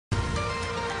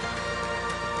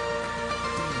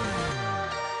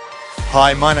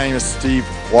Hi, my name is Steve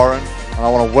Warren, and I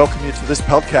want to welcome you to this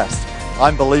podcast.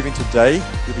 I'm believing today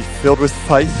you'll be filled with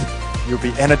faith, you'll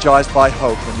be energized by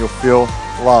hope, and you'll feel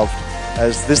loved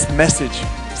as this message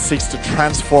seeks to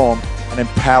transform and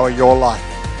empower your life.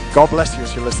 God bless you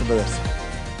as you listen to this.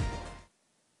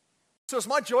 So it's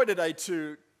my joy today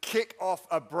to kick off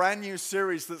a brand new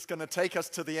series that's going to take us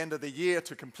to the end of the year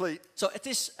to complete. Zo, het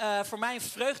is voor mij een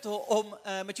vreugde om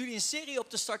met jullie een serie op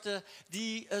te starten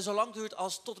die zo lang duurt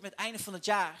als tot en met het einde van het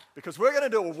jaar. Because we're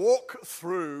going to do a walk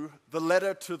through the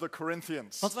letter to the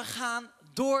Corinthians. Want we gaan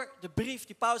door de brief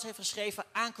die Paulus heeft geschreven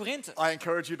aan Korinthe. I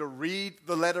encourage you to read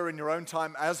the letter in your own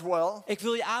time as well. Ik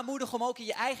wil je aanmoedigen om ook in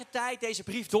je eigen tijd deze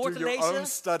brief door Do te your own lezen.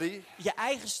 study. Je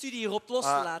eigen studie hierop los te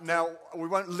laten. Now, we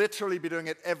won't literally be doing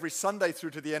it every Sunday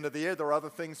through to the end of the year. There are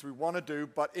other things we want to do,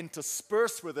 but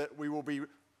interspersed with it, we will be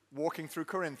walking through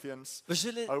Corinthians We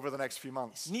zullen over the next few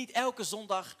months. niet elke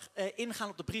zondag ingaan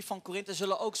op de brief van Korinthe. Er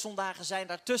zullen ook zondagen zijn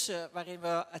daartussen waarin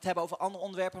we het hebben over andere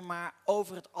onderwerpen. Maar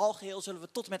over het algeheel zullen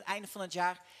we tot en met het einde van het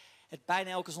jaar het bijna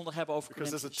elke zondag hebben over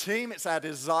Because as a Korinthe. team, it's our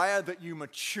desire that you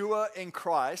mature in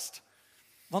Christ.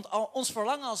 Want ons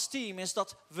verlangen als team is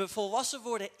dat we volwassen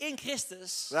worden in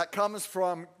Christus. That comes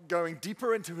from going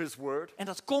deeper into His Word. En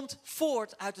dat komt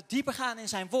voort uit het dieper gaan in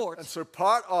zijn And woord. so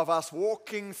part of us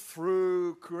walking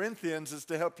through Corinthians is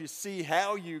to help you see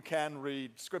how you can read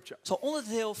Scripture. Zo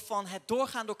onderdeel van het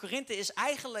doorgaan door Korinthe is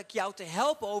eigenlijk jou te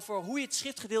helpen over hoe je het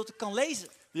schriftgedeelte kan lezen.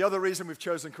 The other reason we've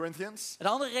chosen Corinthians En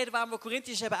de andere reden waarom we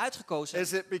Korinthiërs hebben uitgekozen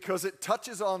is it because it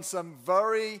touches on some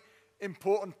very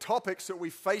important topics that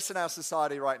we face in our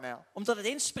society right now. omdat het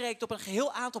inspreekt op een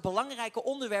geheel aantal belangrijke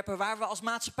onderwerpen waar we als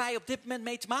maatschappij op dit moment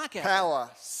mee te maken hebben. Power,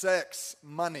 sex,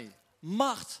 money.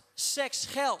 Macht, seks,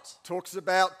 geld. Talks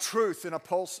about truth in a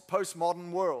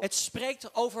postmodern world. Het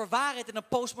spreekt over waarheid in een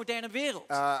postmoderne wereld.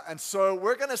 And so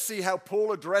we're going to see how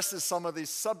Paul addresses some of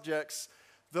these subjects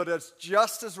that is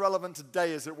just as relevant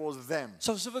today as it was then.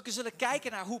 Zo we zullen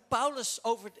kijken naar hoe Paulus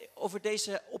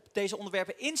op deze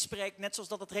onderwerpen inspreekt. Net zoals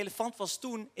dat het relevant was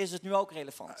toen, is het nu ook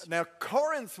relevant. Now,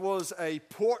 Corinth was a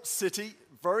port city,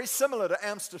 very similar to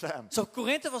Amsterdam. Zo,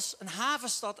 Korinthe was een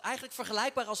havenstad, eigenlijk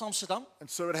vergelijkbaar als Amsterdam.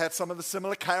 And so it had some of the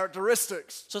similar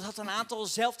characteristics Zo, het had een aantal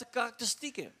zelfde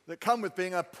karakteristieken. that come with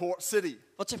being a port city.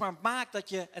 Wat zeg maar maakt dat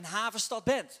je een havenstad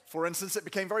bent. For instance, it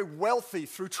became very wealthy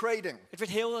through trading, Het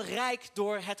werd heel rijk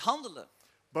door het handelen.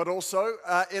 but also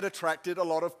it attracted a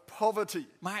lot of poverty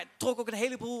Maar het trok ook een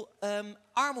heleboel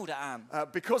armoede aan.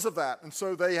 because of that. And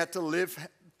so they had to live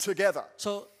together.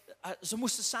 Zo, ze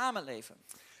moesten samenleven.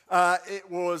 It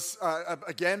was,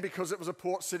 again, because it was a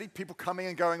port city, people coming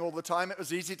and going all the time, it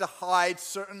was easy to hide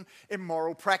certain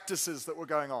immoral practices that were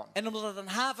going on. En omdat het een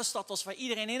havenstad was waar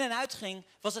iedereen in en uit ging,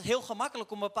 was het heel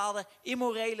gemakkelijk om bepaalde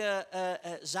immorele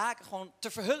zaken gewoon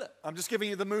te verhullen. I'm just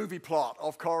giving you the movie plot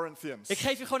of Corinthians. Ik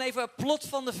geef je gewoon even een plot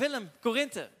van de film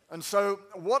Korinthe. And so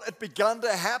what had begun to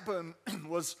happen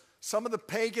was some of the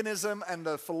paganism and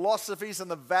the philosophies and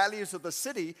the values of the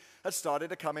city had started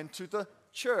to come into the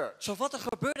church. Zo wat er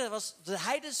gebeurde was de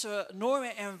heidense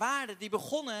normen en waarden die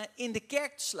begonnen in de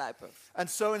kerk te sluipen.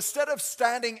 And so instead of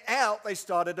standing out, they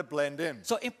started to blend in.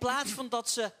 Zo in plaats van dat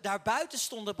ze daar buiten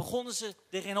stonden, begonnen ze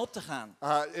erin op te gaan.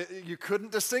 You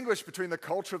couldn't distinguish between the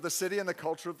culture of the city and the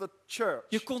culture of the church.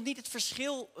 Je kon niet het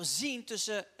verschil zien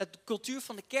tussen de cultuur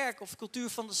van de kerk of de cultuur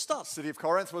van de stad. The city of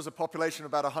Corinth was a population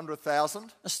of about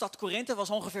 100,000, Een stad Korinthe was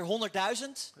ongeveer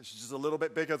 100.000, which is just a little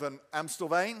bit bigger than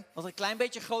Amstelveen wat een klein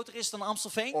beetje groter is dan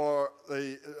Amstelveen. or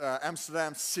the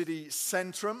Amsterdam city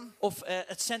centrum. Of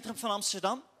het centrum van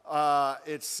Amsterdam.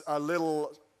 It's a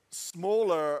little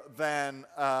smaller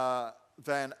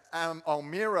than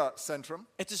Almere centrum,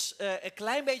 Het is een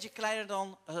klein beetje kleiner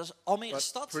dan Almere but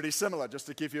stad. pretty similar, just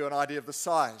to give you an idea of the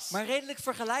size. Maar redelijk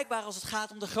vergelijkbaar als het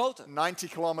gaat om de grootte. 90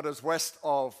 kilometers west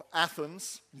of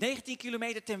Athens, 19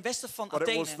 kilometer ten westen van but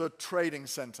it was Athene. the trading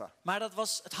center. Maar dat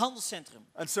was het handelscentrum.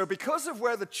 And so because of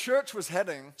where the church was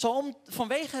heading,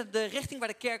 Vanwege de richting waar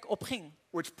de kerk op ging.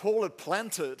 which Paul had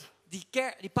planted,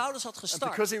 Die Paulus had and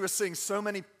gestart. because he was seeing so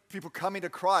many people coming to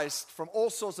Christ from all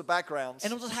sorts of backgrounds,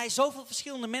 En omdat hij zoveel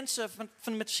verschillende mensen met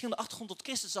verschillende achtergronden tot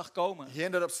Christus zag komen. he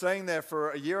ended up staying there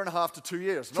for a year and a half to 2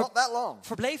 years. Not that long.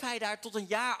 Verbleef hij daar tot een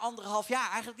jaar, 1,5 jaar.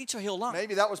 Eigenlijk niet zo heel lang.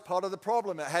 Maybe that was part of the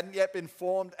problem. It hadn't yet been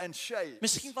formed and shaped.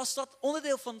 Misschien was dat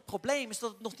onderdeel van het probleem. Is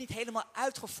dat het nog niet helemaal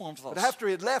uitgevormd was. But after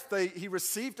he had left, he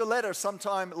received a letter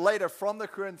sometime later from the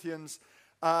Corinthians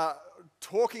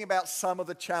talking about some of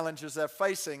the challenges they're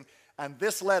facing and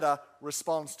this letter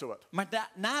responds to it. Maar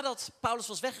nadat Paulus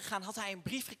was weggegaan, had hij een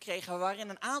brief gekregen waarin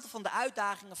een aantal van de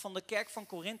uitdagingen van de kerk van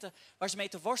Korinthe, waar ze mee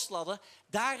te worstelen hadden,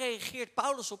 daar reageert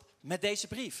Paulus op met deze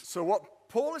brief. So what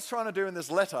Paul is trying to do in this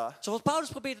letter Zo wat Paulus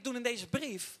probeert te doen in deze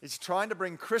brief, is trying to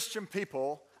bring Christian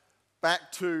people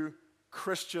back to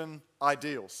Christian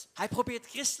ideals. hij probeert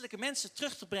christelijke mensen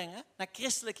terug te brengen naar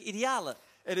christelijke idealen.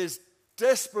 It is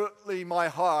desperately my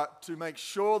heart to make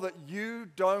sure that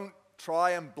you don't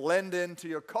try and blend into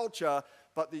your culture,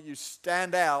 but that you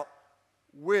stand out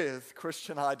with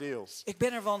Christian ideals. Ik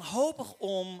ben er wanhopig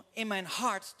om in mijn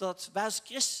hart dat wij als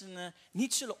christenen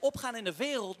niet zullen opgaan in de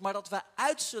wereld, maar dat wij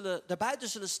daarbuiten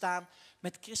zullen staan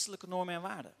met christelijke normen en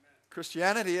waarden.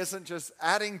 Christianity isn't just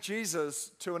adding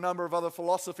Jesus to a number of other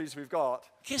philosophies we've got.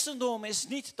 Christendom is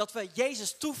niet dat we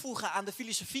Jezus toevoegen aan de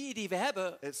filosofieën die we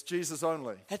hebben. It's Jesus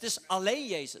only. Het is alleen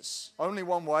Jezus. Only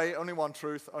one way, only one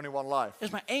truth, only one life. Er is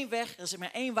maar één weg, er is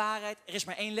maar één waarheid, er is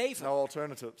maar één leven. No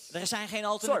alternatives. Er zijn geen So,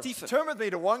 alternatieven. turn with me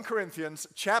to 1 Corinthians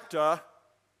chapter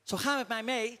Zo gaan met mij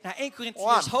mee naar 1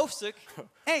 Corinthians hoofdstuk We're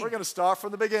 1. going to start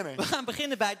from the beginning We gaan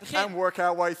beginnen bij het and begin. work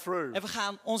our way through. En we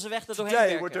gaan onze weg er doorheen Today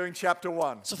we're werken. doing chapter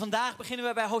 1. Zo vandaag beginnen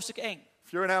we bij hoofdstuk 1.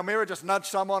 If you're in Almere, just nudge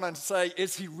someone and say,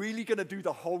 is he really going to do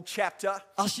the whole chapter?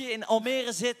 Als je in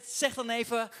Almere zit, zeg dan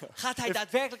even, gaat hij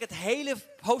daadwerkelijk het hele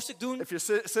hoofdstuk doen? If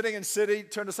you're sitting in city,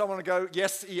 turn to someone and go,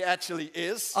 yes, he actually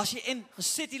is. Als je in een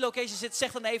city location zit,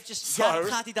 zeg dan eventjes, Zo. ja, dat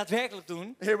gaat hij daadwerkelijk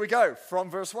doen. Here we go, from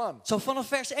verse 1. Zo vanaf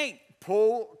vers 1.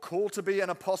 Paul, called to be an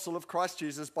apostle of Christ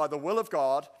Jesus by the will of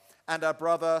God, and our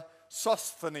brother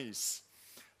Sosthenes.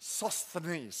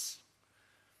 Sosthenes.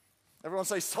 Everyone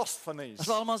say Sosthenes. Als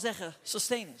we allemaal zeggen,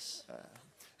 Sosthenes.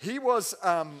 He was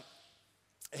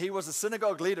a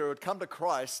synagogue leader who had come to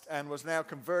Christ and was now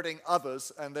converting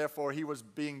others, and therefore he was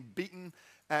being beaten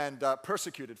and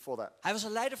persecuted for that. Hij was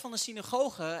een leider van de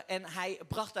synagoge en hij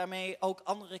bracht daarmee ook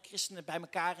andere christenen bij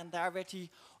elkaar. En daar werd hij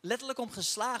letterlijk om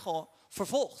geslagen,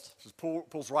 vervolgd. This is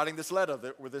Paul's writing this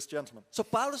letter with this gentleman. Zo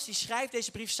Paulus die schrijft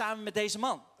deze brief samen met deze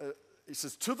man. He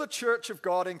says, to the church of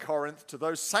God in Corinth, to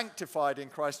those sanctified in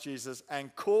Christ Jesus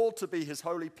and called to be his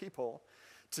holy people,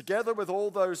 together with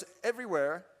all those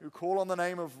everywhere who call on the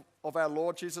name of our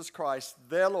Lord Jesus Christ,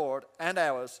 their Lord and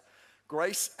ours,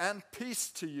 grace and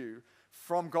peace to you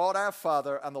from God our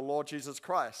Father and the Lord Jesus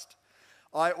Christ.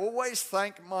 I always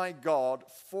thank my God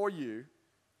for you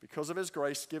because of his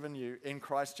grace given you in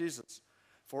Christ Jesus.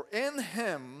 For in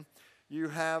him you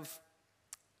have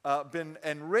been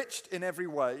enriched in every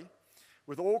way,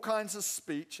 with all kinds of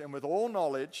speech and with all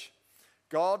knowledge,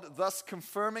 God thus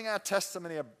confirming our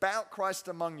testimony about Christ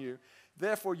among you.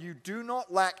 Therefore you do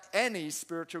not lack any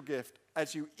spiritual gift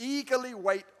as you eagerly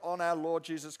wait on our Lord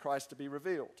Jesus Christ to be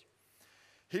revealed.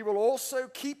 He will also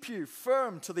keep you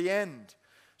firm to the end,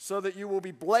 so that you will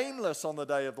be blameless on the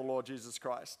day of the Lord Jesus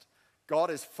Christ. God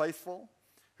is faithful,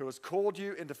 who has called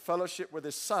you into fellowship with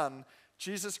his Son,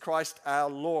 Jesus Christ our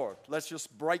Lord. Let's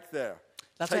just break there.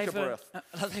 Take a breath.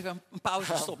 Laten we even een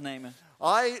pauzestop nemen.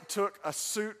 I took a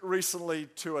suit recently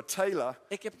to a tailor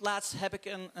Laatst heb ik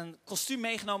een kostuum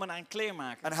meegenomen naar een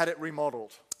kleermaker. and had it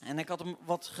remodeled En ik had hem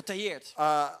wat getailleerd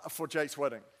for Jake's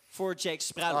wedding. voor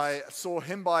Jake's bruiloft. I saw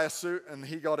him buy a suit and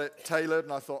he got it tailored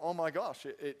and I thought, oh my gosh,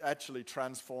 it actually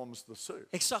transforms the suit.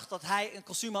 Ik zag dat hij een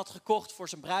kostuum had gekocht voor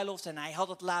zijn bruiloft en hij had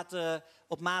het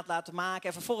op maat laten maken.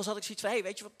 En vervolgens had ik zoiets van, hey,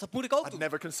 weet je wat, dat moet ik ook I'd doen.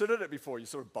 never considered it before. You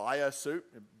sort of buy a suit,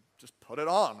 just put it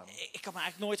on. Ik had me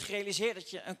eigenlijk nooit gerealiseerd dat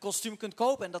je een kostuum kunt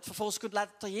kopen en dat vervolgens kunt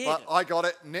laten tailleren. But I got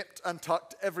it nipped and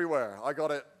tucked everywhere. I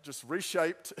got it just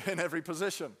reshaped in every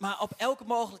position. Maar op elke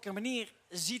mogelijke manier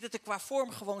ziet het er qua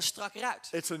vorm gewoon strakker uit.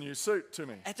 It's a new suit to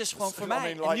me. Het is gewoon voor I mij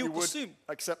mean, een like nieuw you would, kostuum.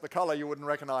 except the color, you wouldn't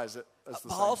recognize it as the same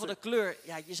Behalve de suit. kleur,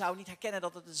 ja, je zou niet herkennen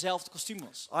dat het hetzelfde kostuum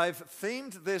was. I've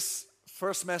themed this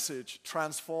first message,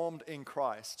 Transformed in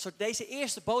Christ. Zo deze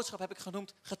eerste boodschap heb ik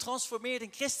genoemd, getransformeerd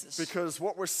in Christus. Because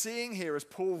what we're seeing here is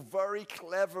Paul very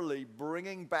cleverly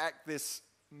bringing back this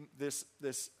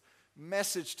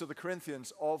message to the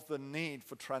Corinthians of the need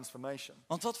for transformation.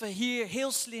 Want wat we hier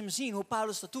heel slim zien, hoe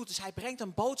Paulus dat doet, is hij brengt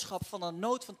een boodschap van de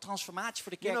nood van transformatie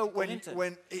voor de kerk You van know, Korinthe.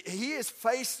 when he is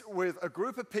faced with a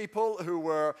group of people who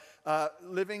were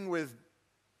living with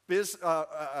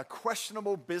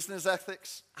questionable business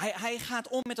ethics, Hij gaat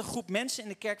om met een groep mensen in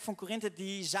de kerk van Korinthe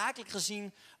die zakelijk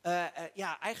gezien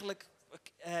eigenlijk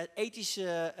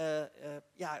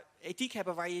ethiek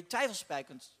hebben waar je twijfels bij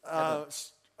kunt hebben.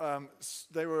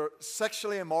 they were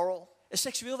sexually immoral.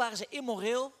 Seksueel waren ze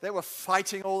immoreel. They were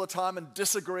fighting all the time and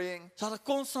disagreeing. Ze hadden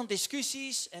constant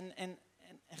discussies en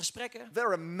gesprekken. There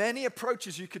are many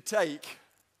approaches you could take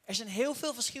Er zijn heel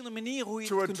veel verschillende manieren hoe je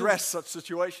to het kunt doen address such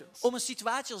situations. om een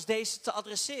situatie als deze te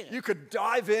adresseren. You could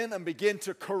dive in and begin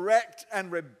to correct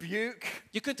and rebuke.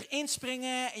 Je kunt erin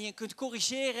springen en je kunt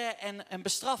corrigeren en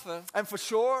bestraffen. And for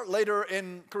sure, later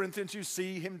in Corinthians, you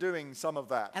see him doing some of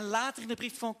that. En later in de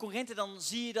brief van Korinthe dan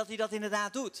zie je dat hij dat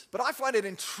inderdaad doet. But I find it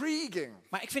intriguing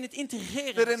Maar ik vind het that in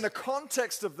intrigerend the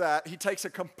context of that, he takes a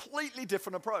completely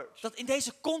different approach. dat in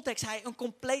deze context hij een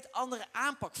compleet andere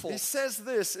aanpak He volgt. says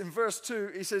this in verse 2.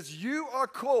 He says, you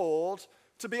are called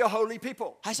to be a holy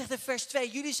people. Hij zegt in vers 2,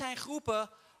 jullie zijn geroepen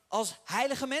als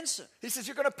heilige mensen. He says,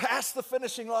 you're going to pass the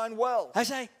finishing line well. Hij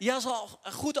zei, jij zal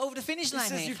goed over de He finishlijn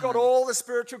says, heen you've got gaan. all the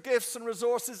spiritual gifts and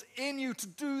resources in you to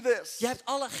do this. Je hebt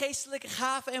alle geestelijke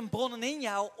gaven en bronnen in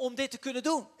jou om dit te kunnen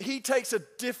doen. He takes a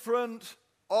different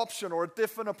option or a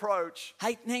different approach.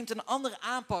 Hij neemt een andere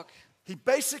aanpak. He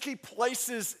basically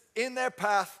places in their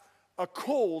path a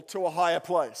call to a higher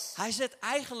place. Hij zet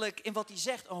eigenlijk in wat hij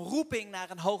zegt een roeping naar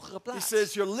een hogere He plaats.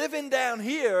 says, you're living down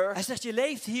here. Hij zegt, je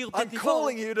leeft hier op dit I'm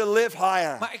calling niveau, you to live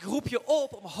higher. maar ik roep je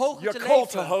op om hoger You're te called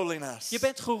to leven. holiness. Je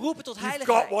bent geroepen tot You've got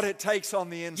heiligheid. what it takes on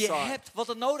the Je inside. hebt wat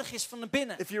er nodig is van de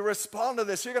binnen. If you respond to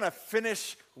this, you're going to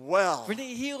finish well. Wanneer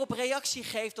je hierop reactie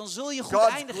geeft, dan zul je goed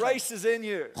God's eindigen. grace is in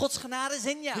you. Gods genade is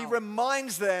in He jou.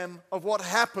 reminds them of what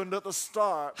happened at the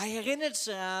start. Hij herinnert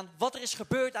ze aan wat er is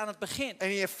gebeurd aan het begin. And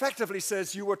he effectively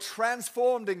says, you were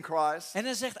transformed in Christ. En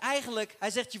hij zegt eigenlijk,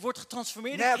 je wordt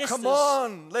getransformeerd in Now Christus. come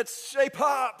on, let's shape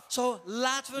up. Zo,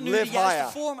 laten we nu Live de juiste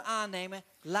higher. vorm aannemen.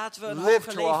 Laten we een Live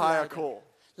hoger to leven a higher leiden. call.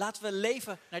 Laten we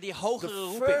leven naar die hogere The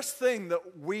roeping. first thing that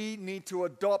we need to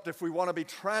adopt if we want to be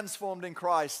transformed in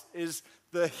Christ is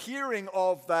the hearing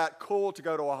of that call to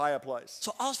go to a higher place.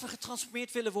 Zoals we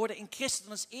getransformeerd willen worden in Christus,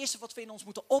 dan is het eerste wat we in ons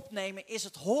moeten opnemen, is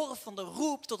het horen van de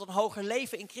roep tot een hoger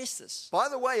leven in Christus. By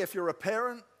the way, if you're a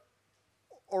parent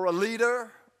or a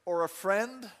leader or a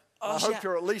friend, I Als hope je-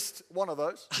 you're at least one of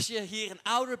those, Als je hier een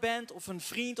ouder bent, of een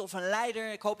vriend, of een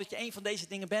leider, ik hoop dat je een van deze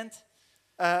dingen bent,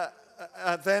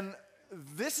 then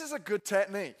this is a good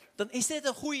technique. dan is dit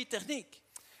een goede techniek.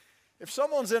 If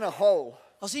someone's in a hole,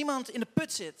 Als iemand in de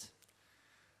put zit,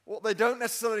 what they don't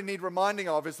necessarily need reminding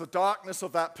of is the darkness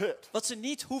of that pit. wat ze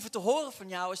niet hoeven te horen van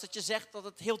jou, is dat je zegt dat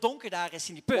het heel donker daar is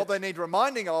in die What put. they need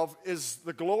reminding of is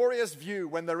the glorious view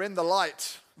when they're in the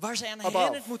light. Waar ze aan Above.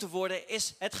 herinnerd moeten worden,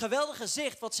 is het geweldige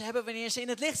zicht wat ze hebben wanneer ze in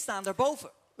het licht staan,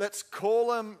 daarboven. Let's call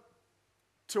them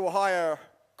to a higher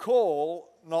call,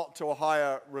 not to a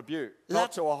higher rebuke, not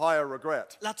Laat- to a higher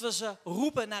regret. Laten we ze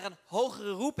roepen naar een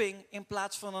hogere roeping in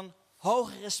plaats van een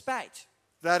hogere spijt.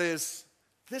 That is,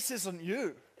 this isn't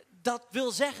you. Dat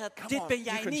wil zeggen, Come dit on, ben you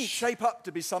jij can niet. shape up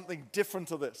to be something different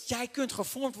to this. Jij kunt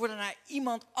gevormd worden naar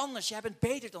iemand anders. Jij bent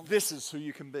beter dan dit. This is who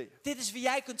you can be. Dit is wie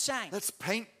jij kunt zijn. Let's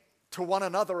paint to one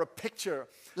another a picture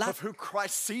Laat- of who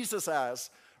Christ sees us as,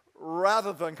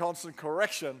 rather than constant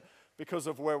correction because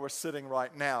of where we're sitting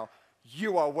right now.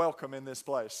 You are welcome in this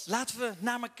place. Laten we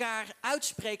naar elkaar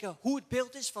uitspreken hoe het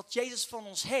beeld is wat Jezus van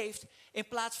ons heeft. In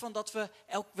plaats van dat we,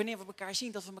 wanneer we elkaar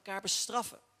zien, dat we elkaar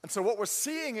bestraffen. And so what we're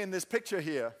seeing in this picture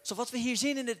here Zo wat we hier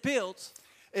zien in dit beeld,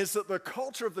 is that the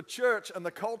culture of the church and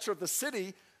the culture of the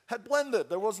city had blended.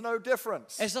 There was no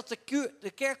difference. is dat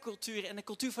de kerkcultuur en de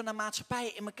cultuur van de maatschappij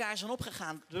in elkaar zijn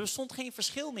opgegaan. Er bestond geen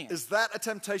verschil meer. Is that a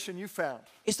temptation you found?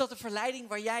 Is dat een verleiding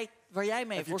waar jij mee Have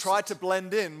you worstelt? tried to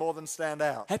blend in more than stand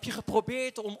out? Heb je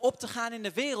geprobeerd om op te gaan in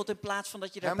de wereld in plaats van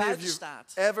dat je daar How many of buiten you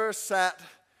staat? ever sat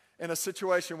in a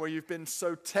situation where you've been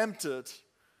so tempted,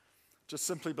 just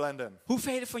simply blend in?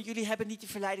 Hoeveel van jullie hebben niet die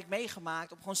verleiding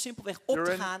meegemaakt om gewoon simpelweg op You're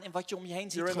te in- gaan in wat je om je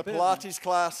heen ziet You're in the gebeuren? Pilates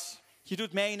class. Je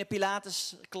doet mee in de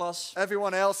Pilatesklas.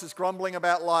 Everyone else is grumbling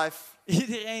about life.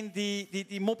 Iedereen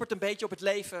die moppert een beetje op het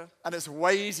leven. And it's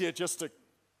way easier just to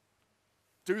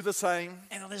do the same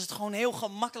En dan is het gewoon heel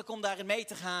gemakkelijk om daarin mee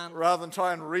te gaan. rather than try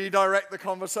and redirect the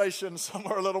conversation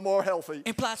somewhere a little more healthy.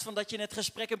 In plaats van dat je het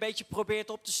gesprek een beetje probeert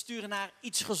op te sturen naar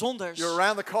iets gezonders. You're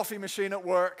around the coffee machine at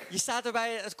work. Je staat er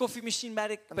bij het koffiemachine bij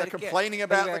de And they're kerk. complaining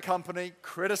bij je about the werk. company,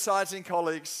 criticizing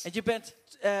colleagues. En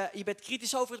je bent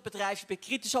kritisch over het bedrijf, je bent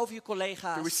kritisch over je Do we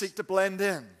collega's. seek to blend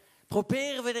in?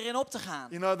 Proberen we erin op te gaan.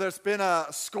 You know, there's been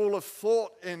a school of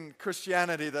thought in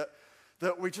Christianity that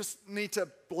we just need to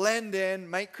blend in,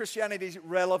 make Christianity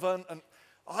relevant. And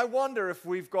I wonder if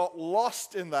we've got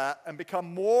lost in that and become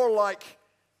more like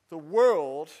the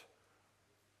world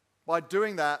by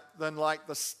doing that than like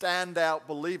the standout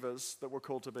believers that we're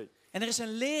called to be. En er is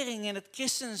een lering in het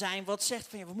christen zijn wat zegt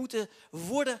van ja, we moeten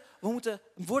worden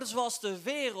zoals de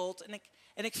wereld.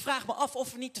 En ik vraag me af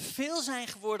of we niet te veel zijn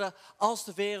geworden als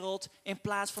de wereld in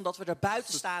plaats van dat we er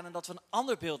buiten staan en dat we een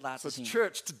ander beeld So laten zien.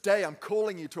 church, today I'm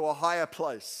calling you to a higher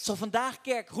place, Zo vandaag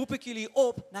kerk roep ik jullie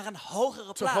op naar een hogere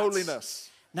to plaats. holiness.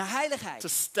 naar to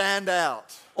heiligheid. stand out,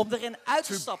 Om erin uit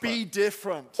te to stappen. be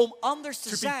different, Om anders te to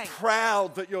be zijn.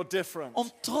 proud that you're different.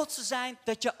 Om trots te zijn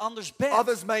dat je anders bent.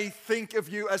 Others may think of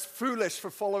you as foolish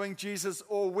for following Jesus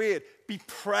or weird. Be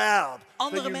proud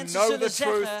Andere that you mensen know the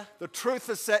zullen truth. zeggen- The truth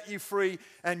has set you free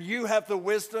and you have the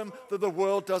wisdom that the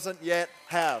world doesn't yet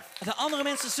have. De andere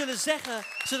mensen zullen zeggen,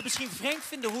 zullen misschien vreemd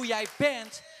vinden hoe jij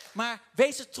bent. Maar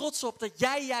wees er trots op dat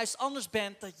jij juist anders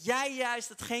bent. Dat jij juist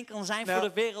hetgeen kan zijn Nou- voor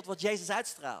de wereld wat Jezus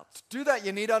uitstraalt. To do that,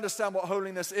 you need to understand what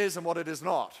holiness is and what it is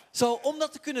not. Zo, om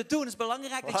dat te kunnen doen is het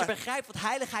belangrijk dat je Right. begrijpt wat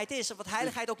heiligheid is en wat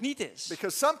heiligheid ook niet is.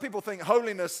 Because some people think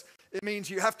holiness, it means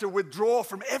you have to withdraw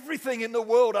from everything in the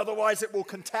world, otherwise it will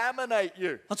contaminate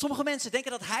you. Want sommige mensen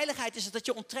denken dat heiligheid is dat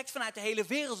je onttrekt vanuit de hele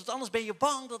wereld. Want anders ben je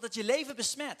bang dat het je leven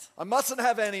besmet. I mustn't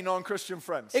have any non-Christian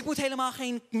friends. Ik moet helemaal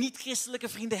geen niet-christelijke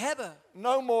vrienden hebben.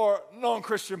 No more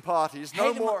non-Christian parties. No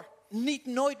Helemaal more.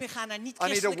 nooit meer gaan naar I need to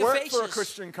niet-christelijke work for a feestjes.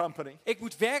 Christian company. Ik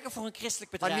moet werken voor een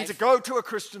christelijk I need bedrijf. to go to a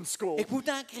Christian school. Ik moet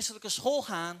naar een christelijke school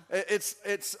gaan.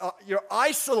 You're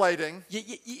isolating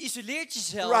Je isoleert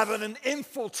jezelf rather than in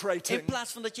infiltrating,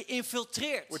 plaats van dat je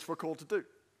infiltreert. which we're called to do.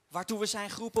 Waartoe we zijn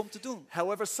geroepen om te doen.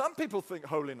 However, some people think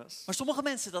holiness Maar sommige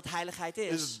mensen dat heiligheid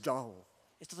is dull,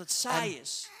 is dat het saai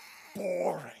is.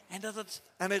 boring, En dat het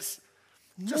and it's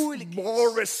moeilijk just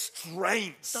more is.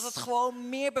 restraints, Dat het gewoon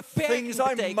meer beperking things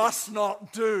I betekent. must not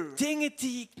do. Dingen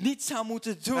die ik niet zou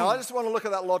moeten doen. Now, I just want to look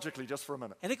at that logically just for a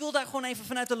minute. En ik wil daar gewoon even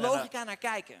vanuit de logica naar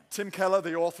kijken. Tim Keller,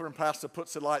 the author and pastor,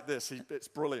 puts it like this. It's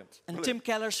brilliant. En Brilliant. Tim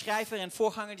Keller, schrijver en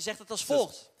voorganger, die zegt het als Says,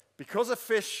 volgt. because a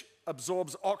fish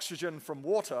absorbs oxygen from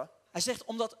water, Hij zegt,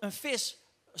 omdat een vis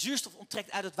zuurstof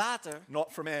onttrekt uit het water, not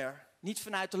from air, niet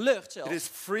vanuit de lucht it zelf, is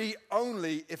free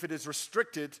only if it is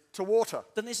restricted to water.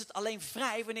 dan is het alleen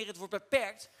vrij wanneer het wordt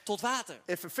beperkt tot water.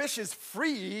 If a fish is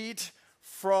freed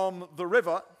from the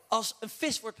river Als een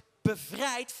vis wordt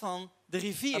bevrijd van de and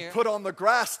rivier put on the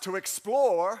grass to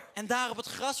explore, en daar op het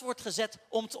gras wordt gezet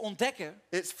om te ontdekken,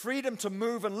 its freedom to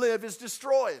move and live is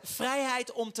destroyed.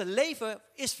 vrijheid om te leven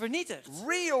is vernietigd.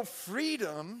 Real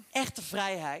freedom Echte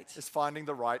vrijheid is finding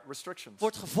the right restrictions.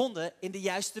 wordt gevonden in de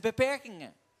juiste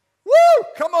beperkingen. Woo!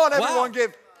 Come on, Wow. everyone,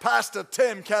 give Pastor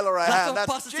Tim Keller a hand. Laten we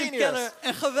That's pastor Tim genius. Keller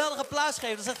een geweldige applaus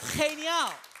geven. Dat is echt geniaal.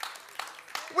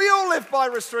 We all live by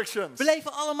restrictions. We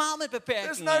leven allemaal met There's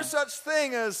beperkingen. no such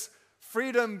thing as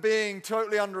freedom being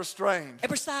totally unrestrained. Er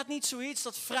bestaat niet zoiets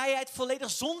dat vrijheid volledig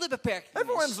zonder beperkingen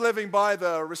Everyone's is. living by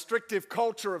the restrictive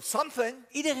culture of something.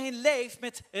 Iedereen leeft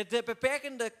met de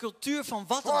beperkende cultuur van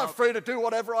wat Oh, dan I'm ook. free to do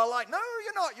whatever I like. No,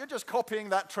 you're not. You're just copying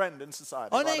that trend in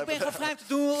society. Oh nee, right ik ben over gewoon there. vrij te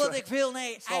doen wat ik wil.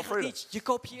 Nee, not eigenlijk freedom. niet. Je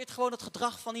kopieert gewoon het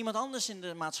gedrag van iemand anders in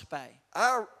de maatschappij.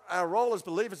 Our role as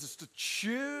believers is to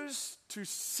choose to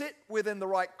sit within the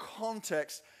right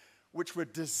context which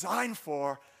we're designed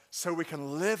for so we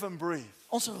can live and breathe.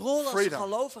 Onze rol als Freedom.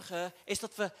 gelovigen is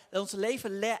dat we ons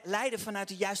leven leiden vanuit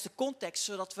de juiste context,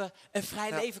 zodat we een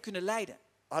vrij leven kunnen leiden.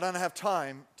 I don't have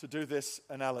time to do this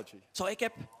analogy. Zo, ik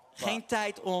heb geen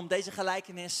tijd om deze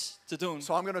gelijkenis te doen.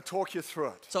 So I'm going to talk you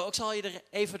through it. Zo, ik zal je er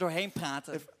even doorheen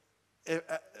praten.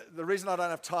 The reason I don't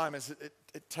have time is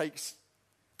it takes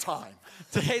time.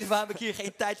 De reden waarom ik hier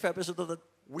geen tijd voor heb, is omdat het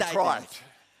We tijd tried is.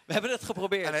 We hebben het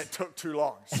geprobeerd. and it took too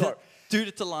long. En So het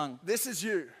duurde te lang. this is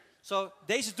you. Zo,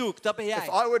 deze doek, dat ben If jij.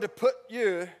 I were to put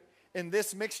you in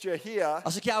this mixture here,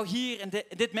 Als ik jou hier in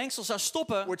dit mengsel zou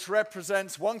stoppen, which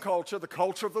represents one culture, the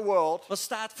culture of the world, wat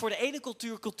staat voor de ene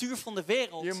cultuur van de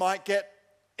wereld, you might get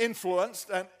influenced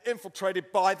and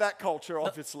infiltrated by that culture,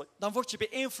 obviously. dan word je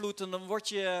beïnvloed en dan word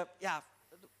je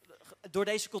door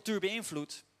deze cultuur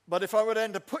beïnvloed. But if I were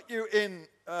then to put you in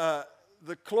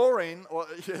the chlorine, or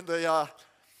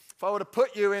if I were to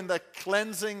put you in the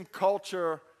cleansing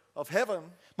culture of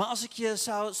heaven, Maar als ik je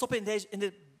zou stoppen in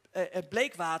dit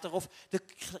bleekwater of de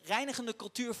reinigende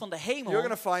cultuur van de you're hemel,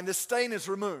 going to find this stain is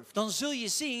removed. dan zul je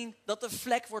zien dat de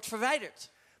vlek wordt verwijderd.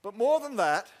 But more than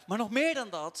that, Maar nog meer dan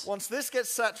dat, once this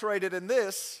gets saturated in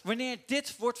this, wanneer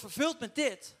dit wordt vervuld met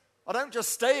dit, I don't just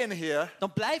stay in here,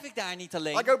 dan blijf ik daar niet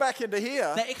alleen. I go back into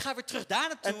here, Nee, ik ga weer terug daar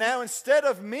and naartoe. now instead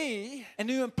of me En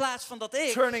nu in plaats van dat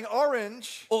ik turning orange,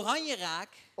 oranje raak,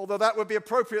 although that would be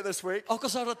appropriate this week, ook al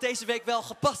zou dat deze week wel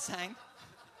gepast zijn,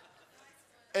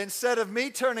 instead of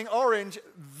me turning orange,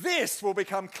 this will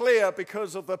become clear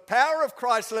because of the power of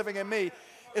Christ living in me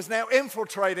is now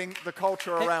infiltrating the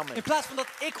culture around me. in plaats van dat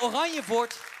ik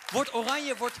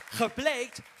oranje wordt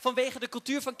gebleekt vanwege de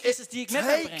cultuur van Christus die ik met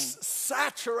mij breng. Takes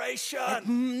saturation. Het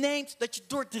neemt dat je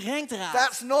doordrenkt raakt.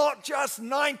 That's not just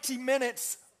 90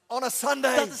 minutes on a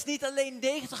Sunday. Dat is niet alleen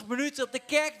 90 minuten op de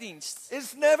kerkdienst.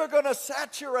 It's never going to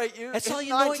saturate you Het zal in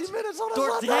je 90 nooit minutes on a Sunday.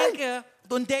 doordrenken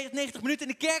door 90 minuten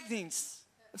in de kerkdienst.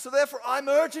 And so therefore I'm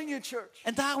urging you, church.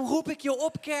 En daarom roep ik je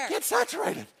op, kerk. Get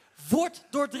saturated. Word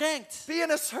doordrenkt. Be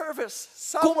in a service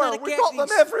Kom naar somewhere. de We've got them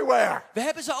kerkdienst. everywhere. We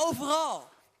hebben ze overal.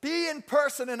 Be in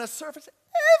person in a service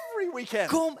every weekend.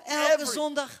 Kom elke Every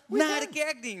zondag weekend. naar de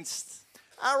kerkdienst.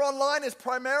 Our online is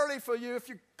primarily for you if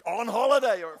you're on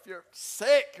holiday or if you're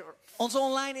sick Onze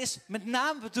online is met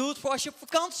name bedoeld voor als je op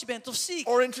vakantie bent of ziek.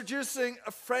 or introducing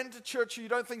a friend to church who you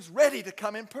don't think is ready to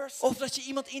come in person. Of dat je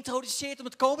iemand introduceert om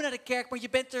te komen naar de kerk, maar je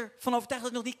bent ervan overtuigd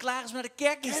dat het nog niet klaar is om naar de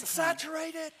kerkdienst Get te gaan.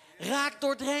 saturated. Raak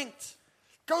doordrenkt.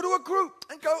 Go to a group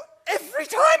and go every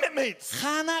time it meets.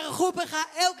 Ga naar een groep en ga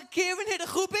elke keer wanneer de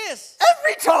groep is.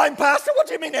 Every time, Pastor. What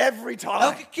do you mean every time?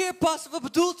 Elke keer passen, wat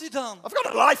bedoelt u dan? I've got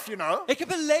a life, you know. Ik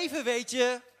heb een leven, weet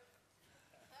je.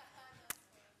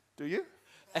 Do you?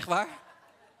 Echt waar?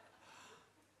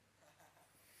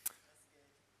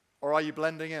 Or are you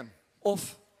blending in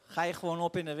Of ga je gewoon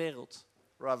op in de wereld,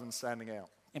 rather than standing out?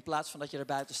 in plaats van dat je er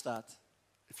buiten staat.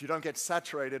 If you don't get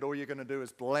saturated, all you're going to do is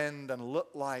blend and look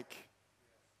like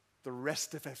the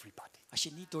rest of everybody. Als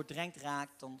je niet doordrenkt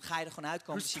raakt, dan ga je er gewoon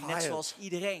uitkomen te Who's zien, net tired? zoals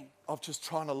iedereen. Of just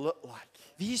trying to look like.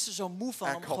 Wie is er zo moe van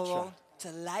Our om culture. gewoon te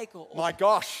lijken op My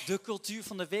gosh, de cultuur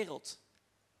van de wereld?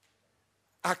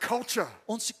 our culture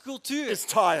Onze cultuur is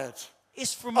tired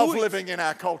is of vermoeid living in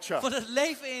our culture. van het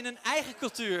leven in een eigen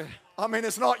cultuur. I mean,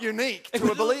 it's not unique Ik to a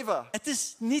bedoel, believer. het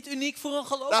is niet uniek voor een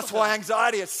That's why gelovige.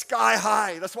 anxiety is sky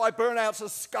high. That's why burnouts are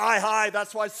sky high.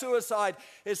 That's why suicide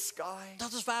is sky.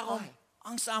 Dat is waarom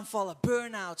angstaanvallen,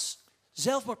 burn-outs,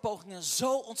 zelfmoordpogingen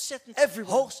zo ontzettend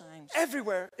Everyone, hoog zijn.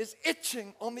 everywhere is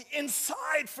itching on the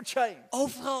inside for change.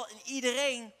 Overal en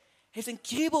iedereen heeft een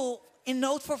kriebel in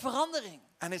nood voor verandering.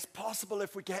 And it's possible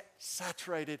if we get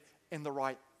saturated in the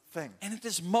right thing. En het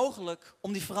is mogelijk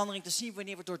om die verandering te zien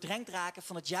wanneer we doordrenkt raken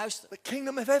van het juiste. The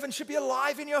kingdom of heaven should be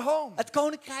alive in your home. Het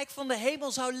koninkrijk van de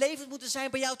hemel zou levend moeten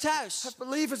zijn bij jou thuis. Have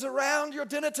believers around your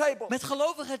dinner table. Met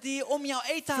gelovigen die om jouw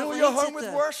eettafel Fill your heen home with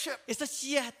zitten. worship. Is dat je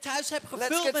je thuis hebt Let's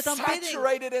gevuld get met aanbidding.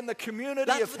 saturated in the community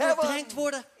Laten of we doordrenkt heaven.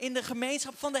 worden in de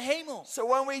gemeenschap van de hemel. So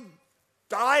when we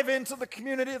dive into the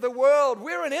community of the world,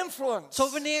 we're an influence. Zo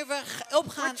wanneer we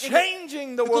opgaan We're in de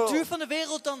changing the cultuur world. van de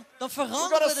wereld, dan We've got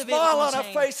veranderen a we de smile wereld om on ons our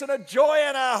heen. face and a joy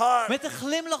in our heart. Met een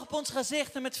glimlach op ons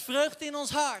gezicht en met vreugde in ons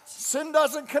hart. Sin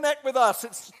doesn't connect with us.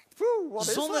 It's, what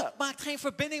is Zonde that? maakt geen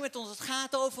verbinding met ons, het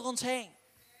gaat over ons heen.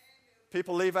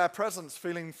 People leave our presence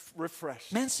feeling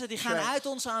refreshed. Mensen die gaan Changed. uit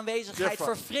onze aanwezigheid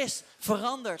Different. verfrist,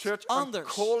 veranderd, Church, I'm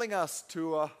anders. calling us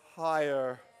to a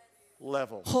higher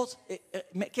level. God,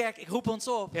 kerk, ik roep ons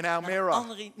op In naar een Almere.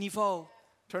 ander niveau.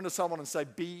 Turn to someone and say,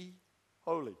 be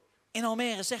holy. In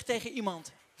Almere, zeg tegen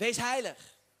iemand, wees heilig.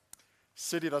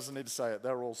 City doesn't need to say it.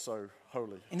 They're also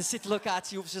holy. In de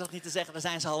citylocatie hoeven ze dat niet te zeggen, daar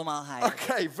zijn ze allemaal heilig.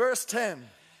 Okay, verse 10.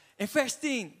 In vers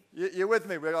 10, You're with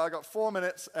me. I got 4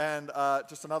 minutes and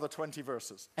just another 20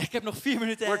 verses. ik heb nog 4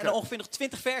 minuten en Work it. ongeveer nog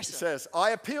 20 It versen. says,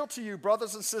 I appeal to you,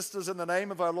 brothers and sisters, in the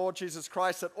name of our Lord Jesus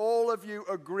Christ, that all of you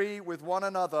agree with one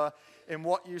another in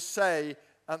what you say,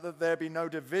 and that there be no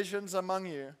divisions among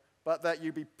you, but that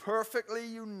you be perfectly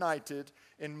united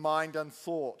in mind and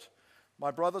thought.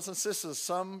 My brothers and sisters,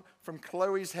 some from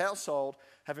Chloe's household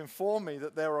have informed me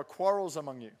that there are quarrels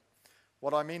among you.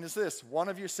 What I mean is this: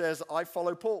 one of you says, I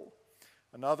follow Paul.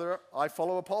 Another, I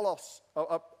follow Apollos.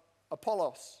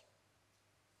 Apollos.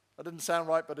 That didn't sound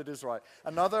right, but it is right.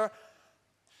 Another,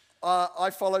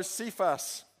 I follow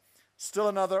Cephas. Still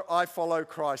another, I follow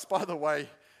Christ. By the way,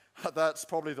 that's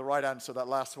probably the right answer, that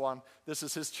last one. This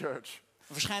is his church.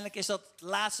 Waarschijnlijk is dat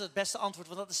laatste het beste antwoord,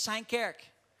 want dat is zijn kerk.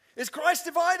 Is Christ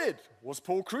divided? Was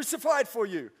Paul crucified for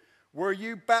you? Were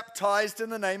you baptized in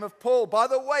the name of Paul? By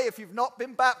the way, if you've not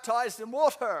been baptized in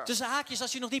water, Tussen haakjes,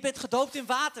 als je nog niet bent gedoopt in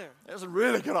water. that's a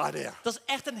really good idea. Dat is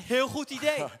echt een heel goed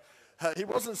idee. He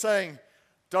wasn't saying,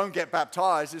 don't get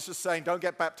baptized. He's just saying, don't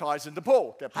get baptized into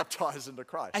Paul. Get baptized into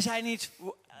Christ. Hij zei niet,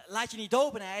 laat je niet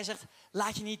dopen. Nee, hij zegt,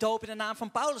 laat je niet dopen in de naam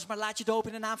van Paulus, maar laat je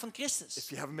dopen in de naam van If Christus.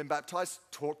 you haven't been baptized,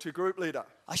 talk to your group leader.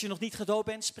 Als je nog niet gedoopt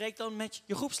bent, spreek dan met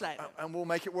je groepsleider. And we'll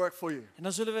make it work for you. En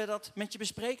dan zullen we dat met je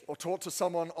bespreken. Or talk to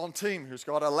someone on team who's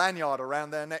got a lanyard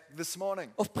around their neck this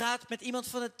morning. Of praat met iemand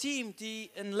van het team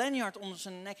die een lanyard om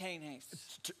zijn nek heen heeft.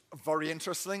 Very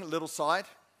interesting, little side.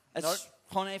 Het No? is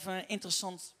gewoon even een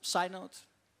interessant side note.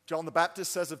 John the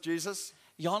Baptist says of Jesus,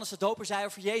 Johannes de Doper zei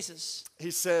over Jezus.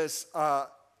 he says,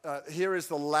 here is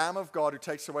the Lamb of God who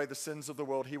takes away the sins of the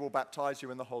world. He will baptize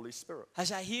you in the Holy Spirit. Hij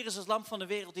zei, hier is het lam van de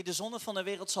wereld die de zonde van de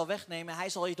wereld zal wegnemen. Hij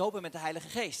zal je dopen met de Heilige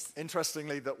Geest.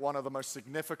 Interestingly, that one of the most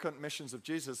significant missions of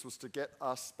Jesus was to get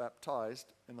us baptized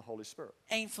in the Holy Spirit.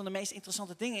 Een van de meest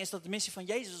interessante dingen is dat de missie van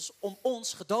Jezus is om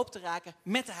ons gedoopt te raken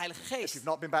met de Heilige If Geest. you've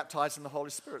not been baptized in the Holy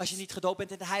Als Spirit, je niet gedoopt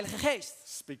bent in de Heilige Geest.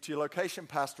 speak to your location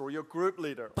pastor or your group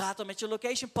leader. Praat dan met je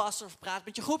location pastor of praat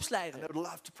met je groepsleider. They would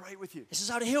love to pray with you. En ze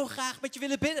zouden heel graag met je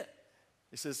willen bidden.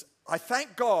 He says, I thank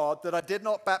God that I did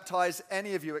not baptize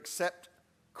any of you except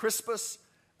Crispus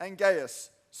and Gaius,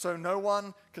 so no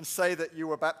one can say that you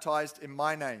were baptized in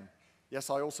my name. Yes,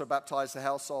 I also baptized the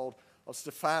household of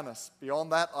Stephanus.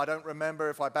 Beyond that, I don't remember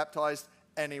if I baptized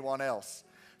anyone else.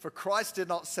 For Christ did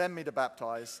not send me to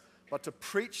baptize, but to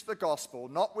preach the gospel,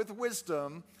 not with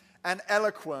wisdom and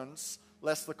eloquence,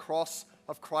 lest the cross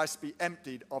of Christ be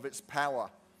emptied of its power.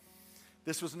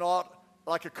 This was not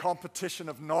like a competition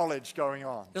of knowledge going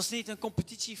on. Dat is niet een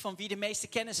competitie van wie de meeste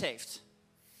kennis heeft.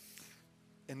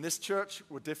 In this church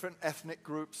were different ethnic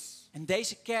groups, En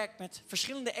deze kerk met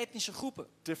verschillende etnische groepen,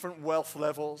 different wealth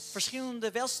levels. verschillende The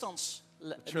church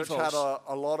welstandsniveaus. had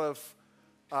a lot of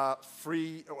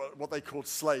free, what they called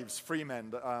slaves, free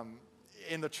men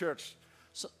in the church.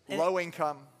 Low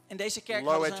income, En deze kerk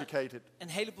low hadden ze educated. een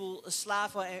heleboel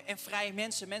slaven en vrije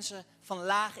mensen, mensen van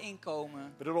laag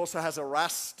inkomen. But it also has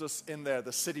Erastus in there,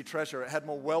 the city treasurer. It had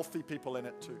more wealthy people in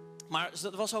it too. Maar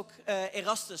er was ook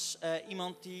Erastus,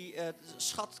 iemand die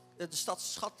de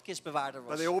stadsschatkistbewaarder But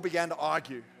was. they all began to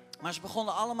argue. Maar ze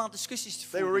begonnen allemaal discussies te They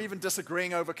were voeren. even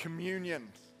disagreeing over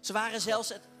communion. Ze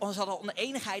hadden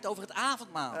oneenigheid over het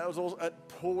avondmaal.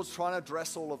 Paul was trying to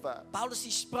address all of that. Paulus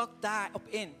die sprak daarop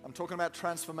in. I'm talking about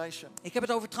transformation. Ik heb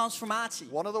het over transformatie.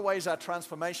 One of the ways our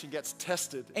transformation gets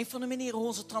tested Een van de manieren hoe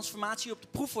onze transformatie op de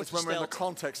proef wordt is when we're in the gesteld,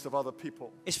 context of other people.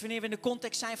 is wanneer we in de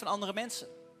context zijn van andere mensen.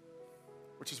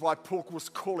 Which is why Paul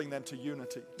was calling them to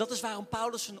unity. Dat is waarom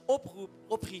Paulus een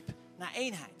opriep naar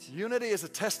eenheid. Unity is a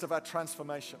test of our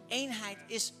transformation. Eenheid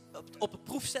is op het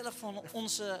proef stellen van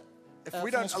onze If we van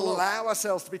don't ons geloof. allow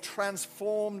ourselves to be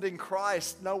transformed in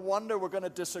Christ, no wonder we're going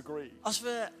to disagree. Als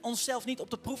we onszelf niet op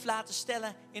de proef laten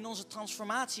stellen in onze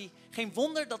transformatie, geen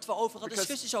wonder dat we overal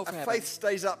discussies over our hebben. faith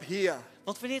stays up here.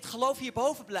 Want wanneer het geloof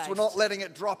hierboven blijft, So we're not letting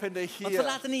it drop into want we here.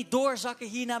 laten niet doorzakken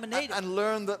hier naar beneden. And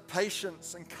learn that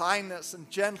patience and kindness and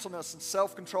gentleness and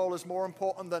self-control is more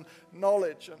important than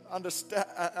knowledge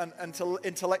and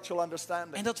intellectual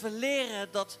understanding. En dat we leren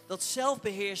dat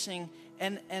zelfbeheersing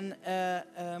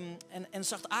en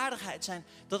zachtaardigheid zijn,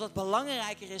 dat het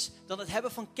belangrijker is dan het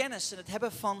hebben van kennis en het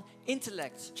hebben van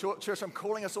intellect. Church, I'm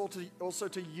calling us also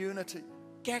to unity.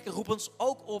 Kerken roepen ons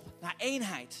ook op naar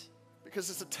eenheid.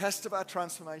 Because it's a test of our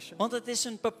transformation. Want het is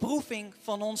een beproeving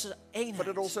van onze But eenheid.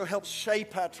 it also helps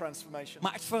shape our transformation.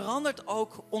 Maar het verandert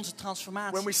ook onze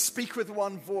transformatie. When we speak with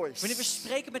one voice, Wanneer we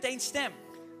spreken met één stem,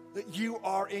 that you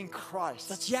are in Christ.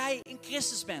 dat jij in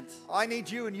Christus bent. I need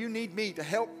you and you need me to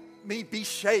help me be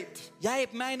shaped. Jij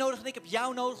hebt mij nodig en ik heb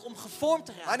jou nodig om gevormd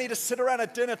te I raken. need to sit around a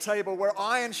dinner table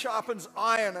where iron sharpens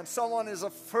iron and someone is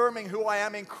affirming who I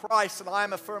am in Christ and I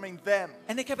am affirming them.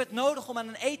 En ik heb het nodig om aan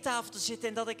een eettafel te zitten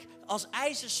en dat ik als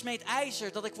ijzer smeet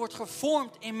ijzer, dat ik word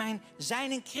gevormd in mijn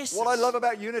zijn in Christus. What I love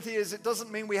about unity is it doesn't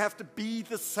mean we have to be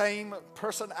the same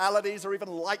personalities or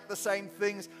even like the same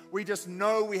things. We just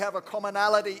know we have a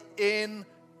commonality in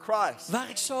Christ. Waar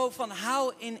ik zo van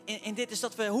hou in dit is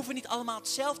dat we hoeven niet allemaal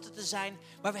hetzelfde te zijn,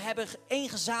 maar we hebben één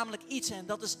gezamenlijk iets en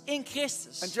dat is in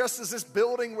Christus. And just as this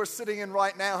building we're sitting in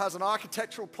right now has an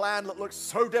architectural plan that looks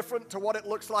so different to what it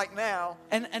looks like now.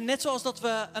 En net zoals dat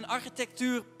we een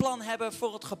architectuurplan hebben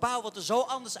voor het gebouw wat er zo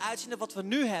anders uitziet dan wat we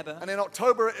nu hebben. And in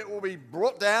October it will be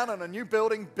brought down and a new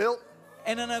building built.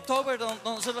 En in oktober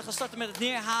dan zullen we gaan starten met het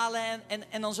neerhalen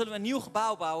en dan zullen we een nieuw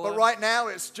gebouw bouwen. But right now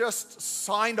it's just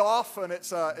signed off and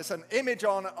it's an image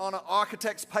on an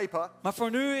architect's paper. Maar voor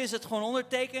nu is het gewoon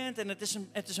ondertekend en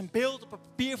het is een beeld op een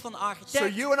papier van een So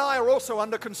architect. you and I are also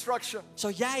under construction. Zo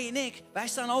jij en ik, wij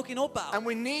staan ook in opbouw. And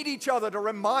we need each other to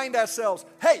remind ourselves,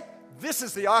 hey, this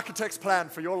is the architect's plan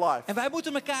for your life. En wij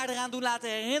moeten elkaar eraan doen laten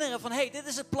herinneren van hey, dit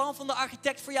is het plan van de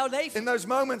architect voor jouw leven. In those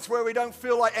moments where we don't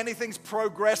feel like anything's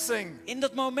progressing. In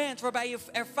dat moment waarbij je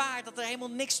ervaart dat er helemaal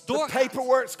niks The doorgaat.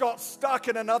 paperwork's got stuck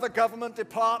in another government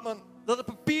department. Dat het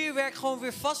papierwerk gewoon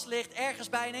weer vast ligt ergens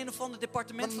bij een of ander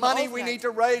departement The van de money we overheid. need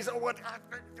to raise,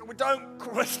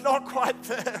 it's not quite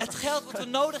there. Het geld wat we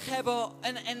nodig hebben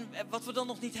en wat we dan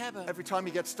nog niet hebben. Every time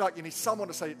you get stuck, you need someone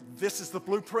to say, this is the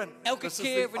blueprint. Elke This is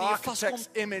keer the wanneer je architect's vastkomt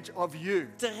image of you.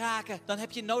 Te raken, dan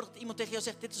heb je nodig dat iemand tegen jou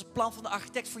zegt, dit is het plan van de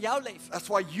architect voor jouw leven. That's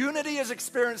why unity is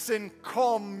experienced in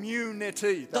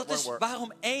community. That Dat won't is work.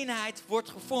 waarom eenheid wordt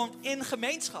gevormd in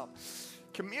gemeenschap.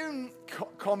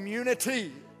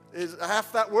 Community is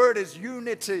half that word is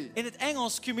unity. In het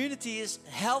Engels, community is de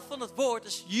helft van het woord,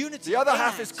 is unity. The other half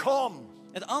eenheid. is com,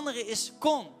 Het andere is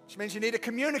con. which means you need to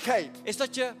communicate. Is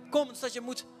dat je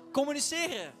moet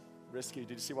communiceren. Risky, did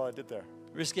you see what I did there?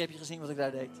 Risky, heb je gezien wat ik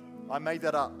daar deed? I made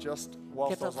that up just Ik whilst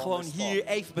heb I was dat on gewoon this hier spot.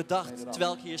 even bedacht, Made it up.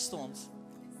 terwijl ik hier stond.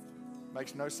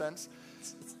 Makes no sense.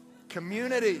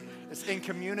 Community. It's in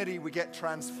community we get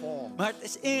transformed. Maar het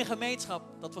is in gemeenschap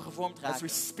dat we gevormd As we raken.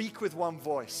 speak with one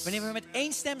voice. Wanneer we met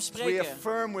één stem As we spreken,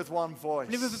 affirm with one voice.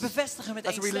 wanneer we bevestigen met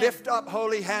As één we stem, lift up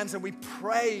holy hands and we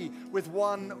pray with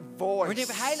one voice. wanneer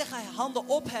we heilige handen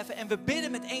opheffen en we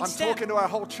bidden met één I'm stem. talking to our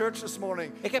whole church this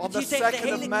morning. Ik heb On het the hier tegen de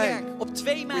 2nd of hele May, kerk op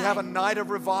 2 we have a mei. night of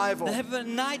revival. Dan hebben we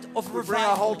een night of We bring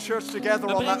our whole revival. church together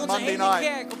We on brengen that onze Monday hele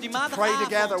night kerk op die to pray together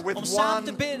maandagavond with om samen te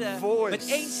one bidden met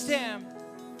één voice. stem.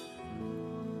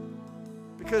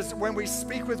 Because when we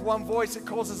speak with one voice, it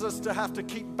causes us to have to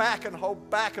keep back and hold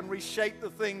back and reshape the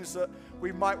things that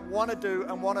we might want to do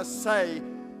and want to say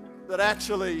that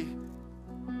actually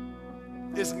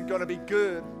isn't going to be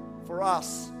good for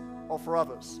us or for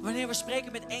others. Wanneer we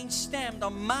spreken met één stem,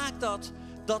 dan maakt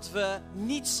dat we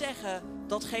niet zeggen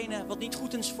datgene wat niet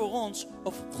goed is voor ons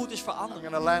of goed is voor I'm anderen.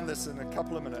 going to land this in a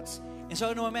couple of minutes. In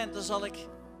zo'n moment dan zal ik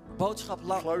boodschap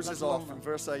Close laten this off in landen.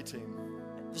 verse 18.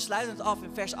 We sluiten het af in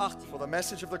vers 18. For the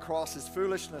message of the cross is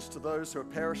foolishness to those who are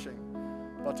perishing,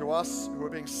 but to us who are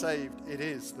being saved, it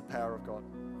is the power of God.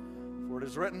 For it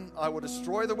is written, I will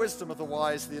destroy the wisdom of the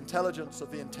wise, the intelligence of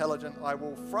the intelligent I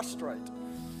will frustrate.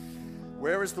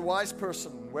 Where is the wise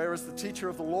person? Where is the teacher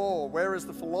of the law? Where is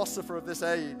the philosopher of this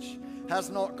age? Has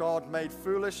not God made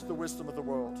foolish the wisdom of the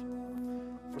world?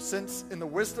 For since in the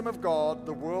wisdom of God,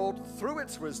 the world through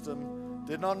its wisdom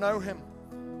did not know him,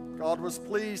 God was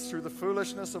pleased through the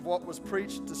foolishness of what was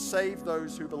preached to save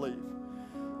those who believe.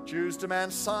 Jews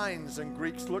demand signs and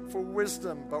Greeks look for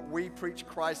wisdom, but we preach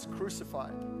Christ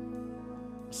crucified.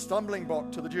 A stumbling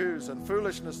block to the Jews and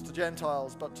foolishness to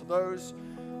Gentiles, but to those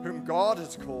whom God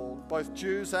has called, both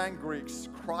Jews and Greeks,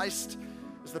 Christ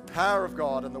is the power of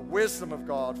God and the wisdom of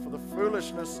God, for the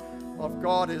foolishness of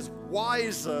God is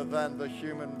wiser than the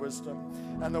human wisdom,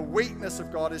 and the weakness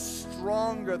of God is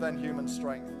stronger than human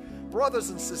strength. Brothers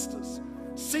and sisters,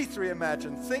 C3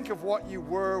 Imagine, think of what you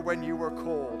were when you were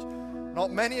called.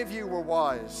 Not many of you were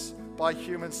wise by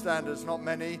human standards, not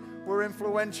many were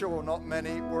influential, not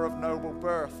many were of noble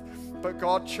birth. But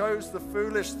God chose the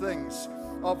foolish things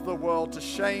of the world to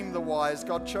shame the wise.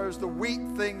 God chose the weak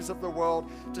things of the world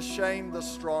to shame the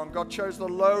strong. God chose the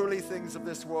lowly things of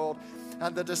this world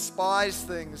and the despised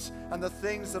things and the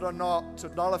things that are not to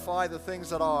nullify the things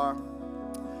that are,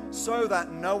 so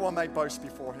that no one may boast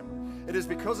before him. It is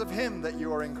because of him that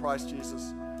you are in Christ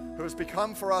Jesus, who has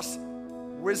become for us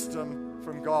wisdom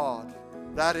from God.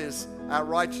 That is our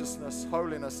righteousness,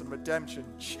 holiness, and redemption.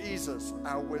 Jesus,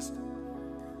 our wisdom.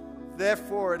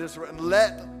 Therefore it is written,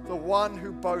 let the one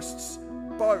who boasts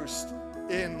boast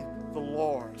in the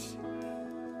Lord.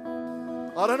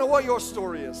 I don't know what your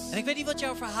story is. En ik weet niet wat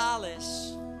jouw verhaal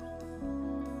is.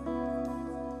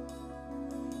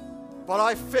 But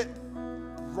I fit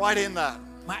right in that.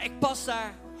 Maar ik pas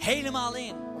daar helemaal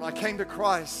in. When I came to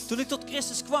Christ, Toen ik tot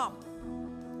Christus kwam,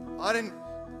 I didn't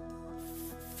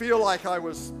feel like I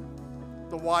was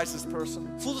the wisest person.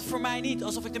 voelde het voor mij niet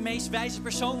alsof ik de meest wijze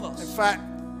persoon was. In fact,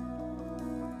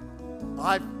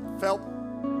 I felt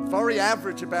very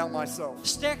average about myself.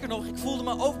 Sterker nog, ik voelde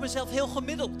me over mezelf heel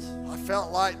gemiddeld. I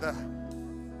felt like the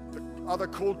other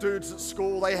cool dudes at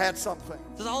school, they had something.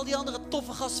 Dat al die andere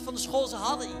toffe gasten van de school, ze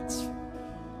hadden iets.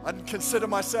 I didn't consider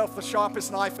myself the sharpest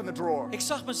knife in the drawer. Ik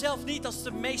zag mezelf niet als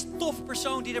de meest toffe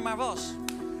persoon die er maar was.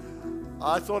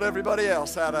 I thought everybody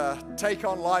else had a take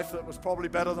on life that was probably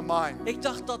better than mine. Ik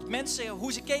dacht dat mensen,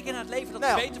 hoe ze keken naar het leven, dat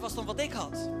Nou. het beter was dan wat ik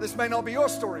had. This may not be your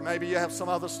story. Maybe you have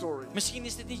some other story. Misschien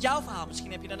is dit niet jouw verhaal,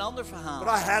 misschien heb je een ander But verhaal.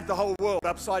 I had the whole world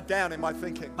upside down in my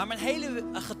thinking. Maar mijn hele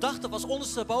gedachte was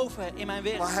ondersteboven in mijn I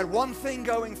wereld. had one thing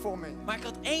going for me. Maar ik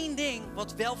had één ding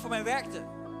wat wel voor mij werkte.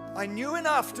 I knew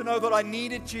enough to know that I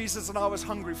needed Jesus and I was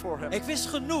hungry for him. Ik wist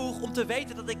genoeg om te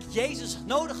weten dat ik Jezus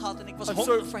nodig had en ik was And so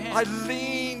hongerig voor I hem.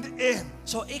 leaned in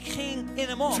Zo ik ging in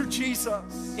hem to op. Jesus.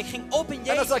 Ik ging op in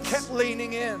And as I Jezus. kept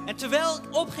leaning in, En terwijl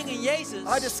ik opging in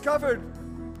Jezus, I discovered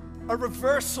a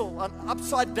reversal, an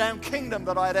upside down kingdom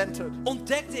that I had entered.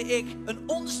 ontdekte ik een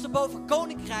ondersteboven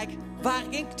koninkrijk waar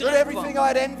ik in That terecht everything kwam. I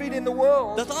had envied in the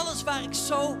world Dat alles waar ik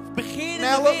zo begeerde in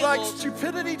now de looked like wereld,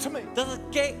 stupidity to me. dat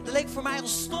leek voor mij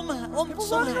als People running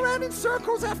stomheid. around in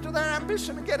circles after their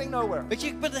ambition and getting nowhere. Weet je,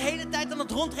 ik ben de hele tijd aan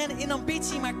het rondrennen in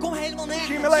ambitie, maar ik kom helemaal nergens.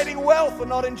 Accumulating wealth and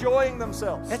not enjoying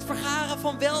themselves. Het vergaren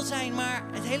van welzijn, maar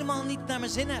het helemaal niet naar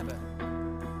mijn zin hebben.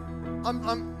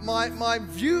 My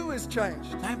view is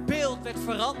changed. Mijn beeld werd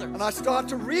veranderd. And I start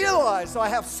to realize I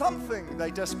have something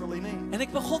they desperately need. En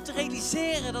ik begon te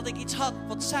realiseren dat ik iets had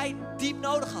wat zij diep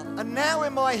nodig hadden. And now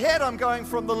in my head I'm going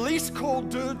from the least cool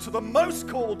dude to the most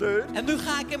cool dude. En nu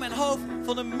ga ik in mijn hoofd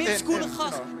van de minst coole you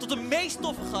gast know. tot de meest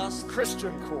toffe gast.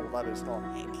 Christian cool, that is not.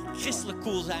 Christelijk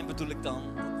cool zijn bedoel ik dan.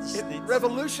 Dat is It niet.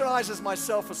 revolutionizes my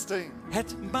self-esteem.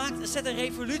 Het zet een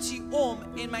revolutie om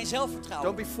in mijn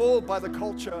zelfvertrouwen. Don't be fooled by the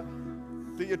culture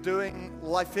that you're doing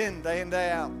life in, day in,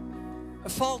 day out.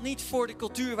 Val niet voor de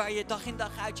cultuur waar je dag in dag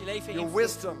uit je leven in Your voert.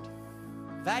 wisdom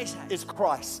Wijsheid is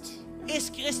Christ. is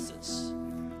Christus.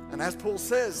 And as Paul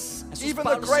says, En zoals even the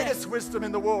Paulus greatest zegt. wisdom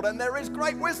in the world, and there is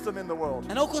great wisdom in the world,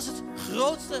 En ook als het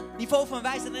grootste niveau van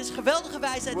wijsheid, en er is geweldige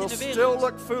wijsheid will in de still wereld,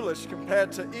 look foolish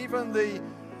compared to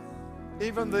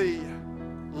even the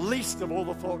least of all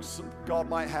the thoughts that God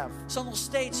might have. zal nog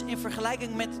steeds in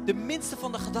vergelijking met de minste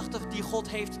van de gedachten die God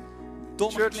heeft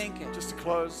dom Church, klinken. just to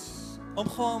close, Om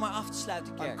gewoon maar af te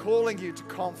sluiten, I'm kerk. calling you to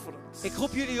confidence Ik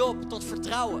roep jullie op tot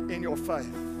vertrouwen in your faith.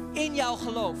 in jouw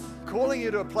geloof. Calling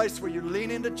you to a place where you lean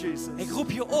into Jesus. Ik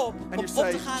roep je op And om you op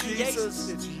say, te gaan in Jesus, Jezus.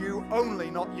 it's you only,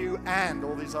 not you and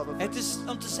all these other Het things. is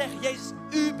om te zeggen, Jezus,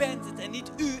 u bent het en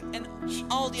niet u en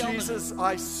al die anderen. Jesus,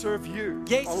 I serve you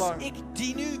Jezus, alone. ik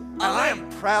dien u And I am alleen.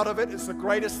 proud of it. It's the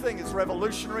greatest thing. It's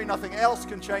revolutionary. Nothing else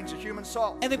can change the human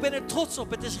soul. En ik ben er trots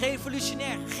op. Het is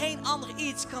revolutionair. Geen ander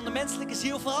iets kan de menselijke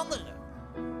ziel veranderen.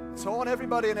 So I want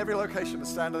everybody in every location to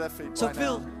stand to their feet Zo right ik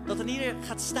wil now. dat er ieder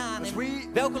gaat staan As in we-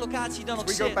 welke locatie je dan ook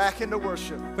We go zit. back into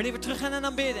worship. Wanneer we terug gaan naar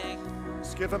aanbidding.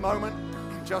 Just give a moment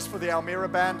just for the Almira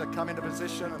band to come into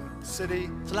position and City.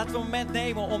 Dus laten we een moment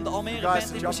nemen om de Almere Guys band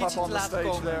to in jump up positie on te the laten stage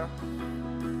komen. there.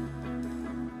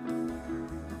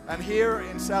 And here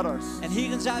in Sados, En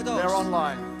hier in they're Zuidoost,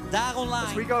 online. daar As we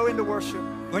online. go into worship,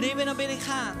 Wanneer we naar binnen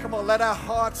gaan, come on, let our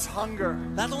hearts hunger.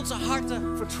 laat onze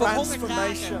harten For verhongerd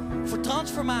transformation. raken voor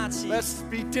transformatie. Let's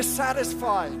be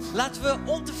dissatisfied Laten we with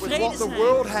ontevreden what the zijn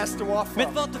world has to offer.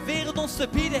 met wat de wereld ons te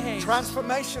bieden heeft.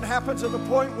 Transformation happens at the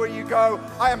point where you go,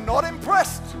 I am not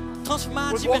impressed with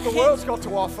Transformatie what the world's begint got to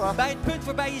offer, bij het punt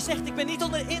waarbij je zegt, ik ben niet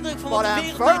onder de indruk van but wat de I am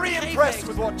wereld mij very te geven impressed heeft.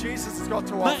 with what Jesus has got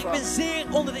to Maar ik ben offer. zeer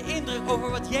onder de indruk over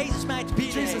wat Jezus mij te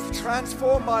bieden heeft. Jesus,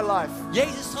 transform my life.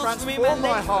 Jezus, transformeer Transform mijn my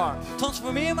leven. heart.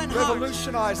 Transformeer mijn hart.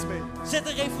 Revolutionize me. Zet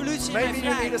een revolutie in Maybe mij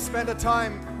you need to vrij. spend a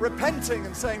time repenting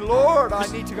and saying, Lord,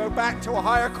 I need to go back to a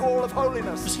higher call of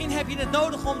holiness. Misschien heb je het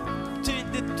nodig om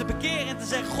dit te bekeren en te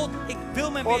zeggen, God, ik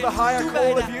wil mij Or weer the higher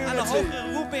toewijden call of aan de unity.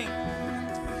 hogere roeping.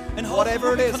 Een hogere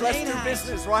Whatever it roeping is, van let's do eenheid.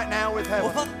 business right now with Of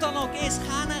heaven. wat het dan ook is,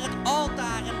 ga naar het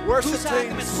altaar en Worship doe zaken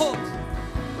teams. met God.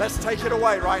 Let's take it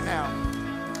away right now.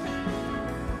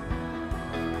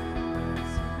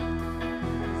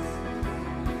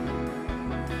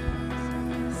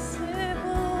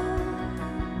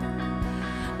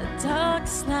 The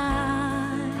darkest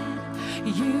night,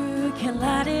 you can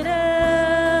light it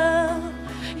up.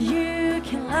 You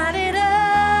can light it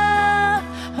up.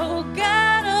 Oh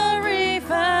God, a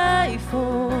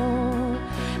revival.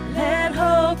 Let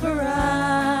hope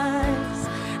arise.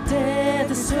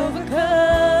 Death is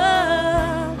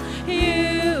overcome.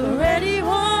 You already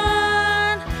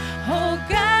won. Oh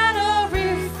God, a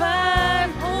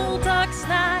revival. Darkest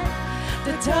night,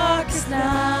 the darkest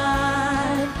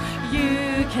night.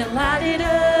 You can light it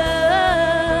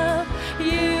up.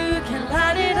 You can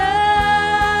light it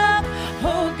up.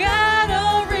 Oh God,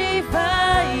 oh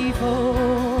revival.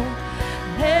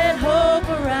 Let hope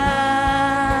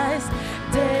arise.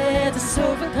 Death is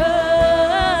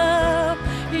overcome.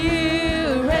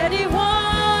 You already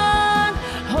won.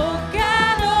 Oh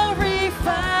God, oh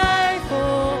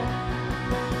revival.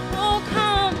 Oh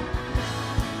come.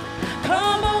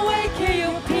 Come awaken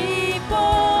your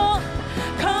people.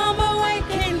 Come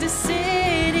awaken the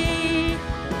city.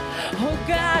 Oh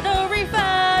God, a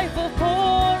revival,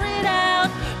 pour it out,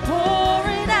 pour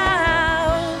it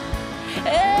out.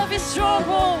 Every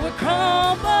stronghold will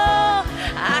crumble.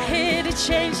 I hear the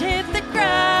change hit the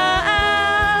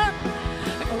ground.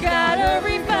 God, a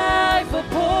revival,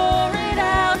 pour it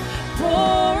out,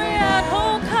 pour it out.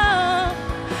 Oh come,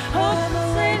 come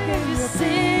awaken the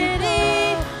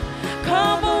city.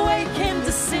 Come awaken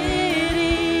the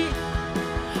city.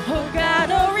 Oh God,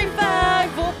 a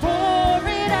revival, pour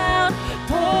it out.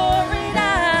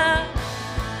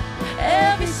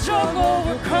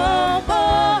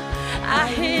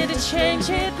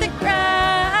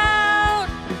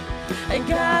 And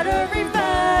God, a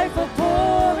revival,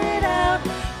 pour it out,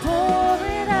 pour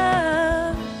it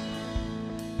out.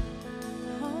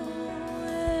 Oh,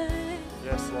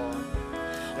 Yes, Lord.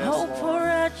 Yes, oh, Lord. pour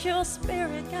out your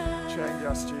spirit, God. Change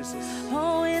us, Jesus.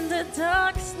 Oh, in the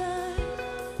dark night,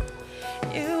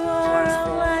 you are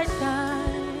a light,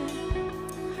 God.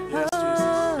 Yes,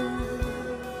 Jesus.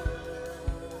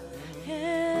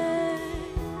 Yeah.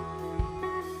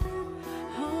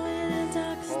 Oh, in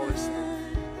the Holy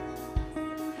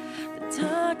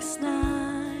dark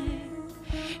night,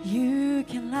 you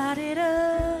can light it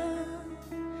up.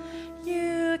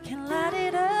 You can light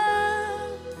it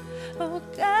up. Oh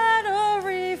God, oh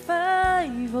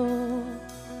revival,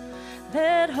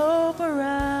 let hope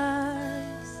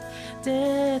arise.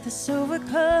 Death is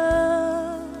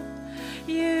overcome.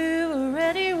 You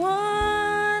already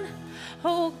won.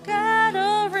 Oh God,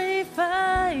 oh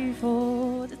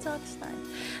revival. The darkest night,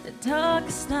 the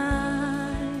darkest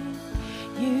night.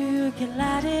 You can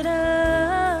light it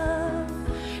up.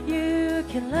 You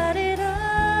can light it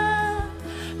up.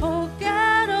 Oh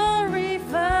God, oh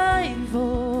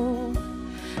revival.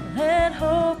 Let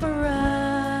hope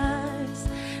arise.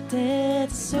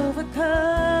 Death is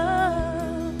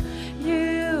overcome.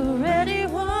 You already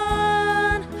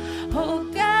won. Oh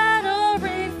God, oh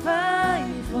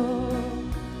revival.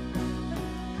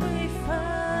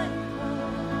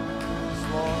 Revival. Yes,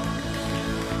 Lord.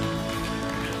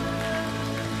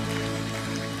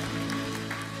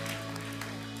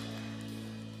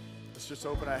 Let's just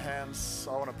open our hands.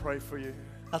 I want to pray for you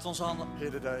Laat onze handen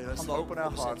here today. Let's handen open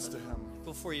our hearts to opzetten. Him. Ik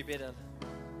wil voor je bidden.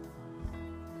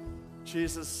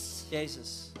 Jesus,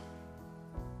 Jezus,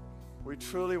 we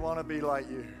truly want to be like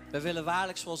you. we willen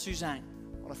waarlijk zoals u zijn.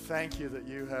 I want to thank you that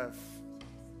you have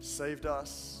saved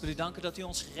us Ik wil u danken dat u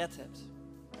ons gered hebt.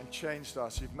 and changed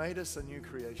us. You've made us a new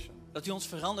creation. Dat u ons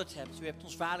veranderd hebt. U hebt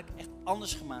ons waarlijk echt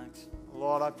anders gemaakt.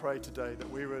 Lord, I pray today that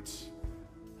we would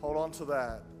hold on to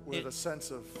that with Heer- a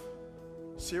sense of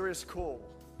serious call.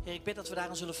 Heer, ik bid dat we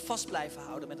daaraan zullen vast blijven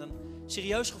houden met een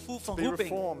serieus gevoel van Be roeping.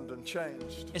 reformed and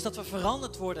changed. Is dat we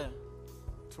veranderd worden.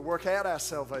 To work out our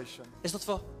salvation Is dat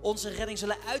we onze redding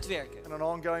zullen uitwerken. in an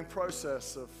ongoing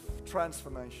process of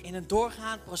transformation. In een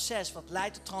doorgaand proces wat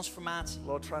leidt tot transformatie.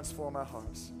 Lord, transform our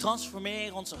hearts.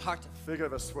 Transformeer onze harten.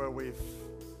 Forgive us where we've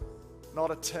not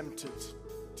attempted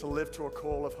to live to a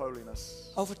call of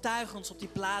holiness. Overtuig ons op die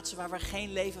plaatsen waar we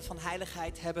geen leven van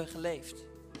heiligheid hebben geleefd.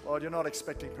 Lord, you're not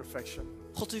expecting perfection.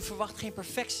 God, u verwacht geen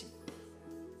perfectie.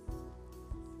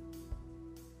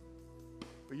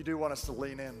 But you do want us to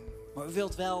lean in, Maar u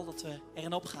wilt wel dat we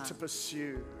erin opgaan. to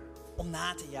pursue, Om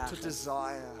na te to jagen.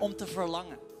 desire, Om te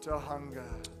verlangen. to hunger,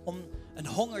 Om een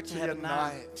honger te to hebben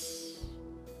naar. unite,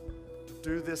 to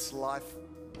do this life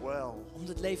well, Om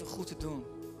dit leven goed te doen.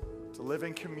 to live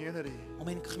in community, Om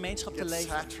in gemeenschap te get leven.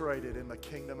 saturated in the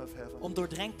kingdom of heaven. Om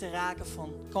doordrenkt te raken van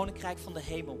het koninkrijk van de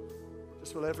hemel.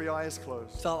 Just while every eye is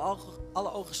closed. Terwijl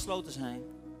alle ogen gesloten zijn.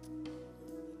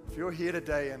 If you're here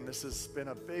today and this has been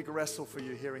a big wrestle for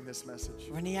you hearing this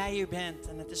message, Wanneer jij hier bent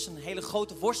en het is een hele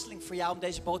grote worsteling voor jou om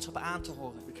deze boodschap aan te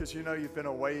horen. because you know you've been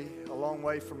a long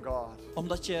way from God,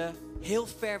 Omdat je heel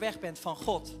ver weg bent van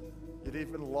God. you'd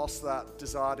even lost that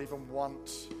desire to even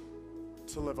want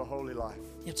to live a holy life.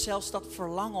 Je hebt zelfs dat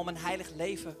verlangen om een heilig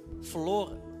leven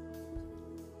verloren.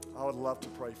 I would love to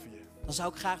pray for you. Dan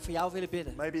zou ik graag voor jou willen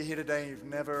bidden. Maybe you're here today and you've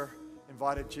never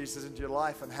invited Jesus into your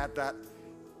life and had that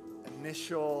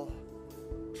initial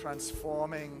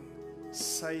transforming,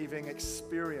 saving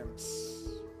experience.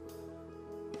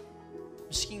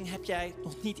 Misschien heb jij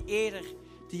nog niet eerder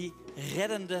die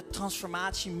reddende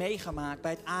transformatie meegemaakt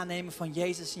bij het aannemen van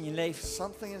Jezus in je leven.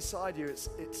 Something inside you, it's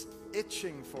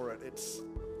itching for it. It's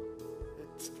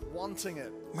wanting it.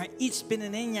 Maar iets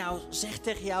binnenin jou zegt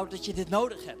tegen jou dat je dit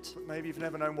nodig hebt. But maybe you've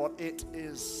never known what it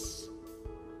is.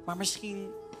 Maar misschien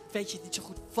weet je niet zo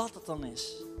goed wat het dan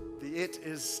is. The it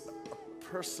is a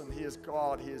person. He is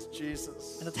God. He is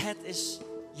Jesus. En dat het is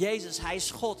Jezus, Hij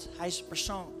is God, Hij is een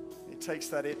persoon. He takes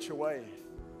that itch away.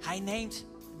 Hij neemt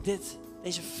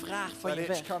deze vraag van That je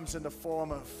itch weg. comes in the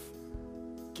form of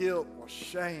guilt or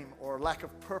shame or lack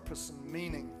of purpose and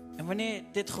meaning. En wanneer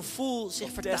dit gevoel zich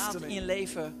Of vertaalt destiny. in je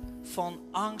leven van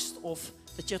angst of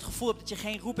dat je het gevoel hebt dat je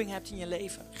geen roeping hebt in je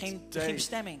leven, geen Today.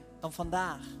 bestemming, dan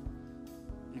vandaag.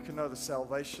 You can know the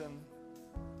salvation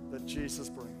that Jesus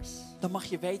brings. Dan mag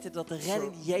je weten dat de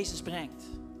redding die Jezus brengt.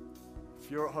 If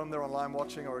you're at home there online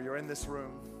watching or you're in this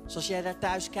room, Zoals jij daar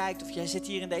thuis kijkt of jij zit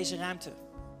hier in deze ruimte.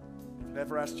 you've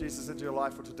never asked Jesus into your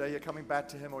life, or today you're coming back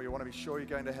to Him, or you want to be sure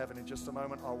you're going to heaven, in just a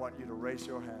moment I want you to raise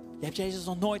your hand. Je hebt Jezus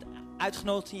nog nooit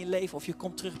uitgenodigd in je leven of je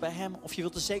komt terug bij Hem of je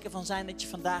wilt er zeker van zijn dat je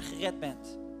vandaag gered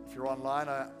bent. If you're online,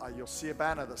 you'll see a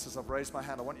banner that says, I've raised my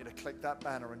hand. I want you to click that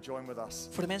banner and join with us.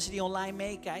 Voor de mensen die online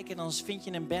meekijken, dan vind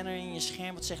je een banner in je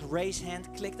scherm wat zegt raise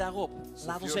hand, klik daarop. So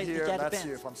Laat if ons you're weten dat here, jij er that's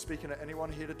you. bent. If I'm speaking to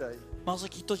anyone here today, Maar als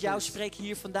ik hier tot jou spreek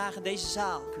hier vandaag in deze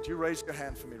zaal, could you raise your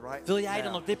hand for me right wil jij now?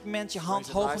 dan op dit moment je hand Raise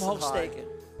it hoog nice omhoog and high. steken?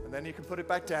 And then you can put it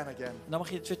back down again. En dan mag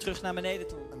je het weer terug naar beneden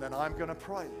doen. And then I'm going to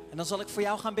pray En dan zal ik voor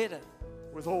jou gaan bidden.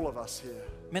 with all of us here.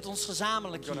 Met ons I'm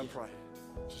gezamenlijk going hier. to pray.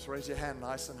 Just raise your hand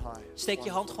nice and high. Steek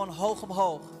je Wonderful. hand gewoon hoog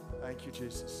omhoog. Thank you,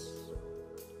 Jesus.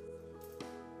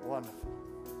 Wonderful.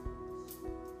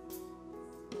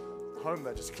 Home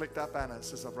there, just click that banner. It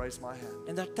says, I've raised my hand.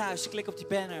 En daar thuis, klik op die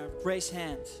banner, raise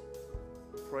hand.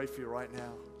 Pray for you right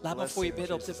now. Laat me Bless voor je you in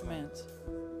bidden op Jesus' dit name. moment.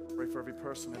 Pray for every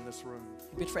person in this room.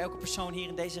 Ik bid voor elke persoon hier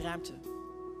in deze ruimte.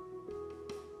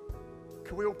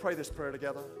 Can we all pray this prayer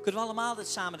together? Kunnen we allemaal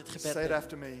samen dit gebed Say it bidden?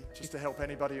 after me, just to help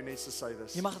anybody who needs to say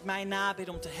this. Je mag het mij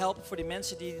nabidden om te helpen voor die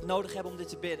mensen die het nodig hebben om dit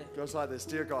te bidden. It goes like this.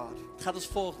 Dear God, Het gaat als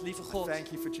volgt, lieve God. thank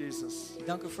you for Jesus. Ik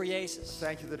dank u voor Jezus.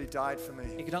 Thank you that he died for me.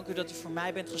 Ik dank u dat u voor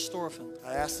mij bent gestorven.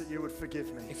 I ask that you would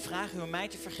forgive me. Ik vraag u om mij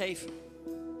te vergeven.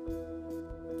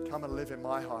 Come and live in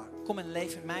my heart. Kom en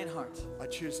leef in mijn hart. I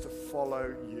choose to follow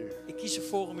you. Ik kies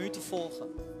ervoor om u te volgen.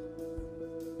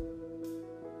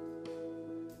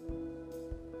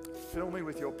 Fill me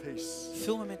with your peace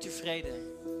Vul me met uw vrede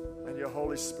and your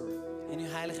Holy Spirit. en uw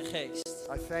Heilige Geest.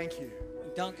 I thank you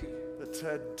Ik dank u that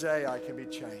today I can be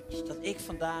changed. dat ik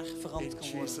vandaag In veranderd kan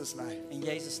worden. Jesus' name. In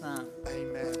Jezus' naam.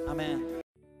 Amen. Amen.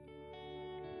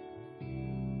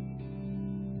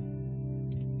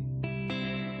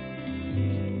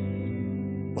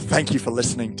 Well, thank you for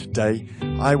listening today.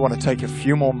 I want to take a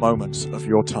few more moments of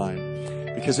your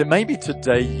time because it may be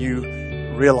today you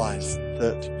realize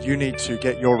that you need to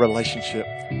get your relationship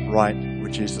right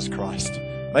with Jesus Christ.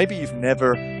 Maybe you've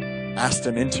never asked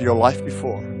Him into your life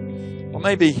before, or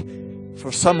maybe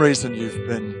for some reason you've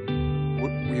been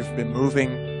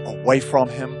moving away from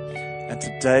Him, and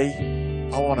today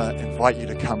I want to invite you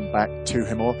to come back to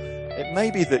Him. Or it may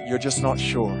be that you're just not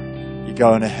sure you're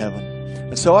going to heaven.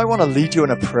 And so I want to lead you in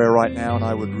a prayer right now, and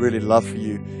I would really love for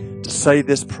you to say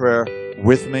this prayer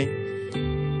with me.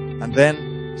 And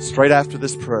then, straight after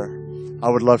this prayer, I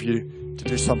would love you to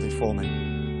do something for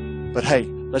me. But hey,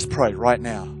 let's pray right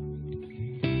now.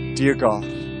 Dear God,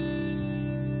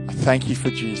 I thank you for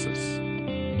Jesus.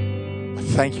 I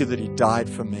thank you that He died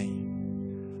for me.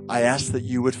 I ask that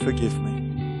you would forgive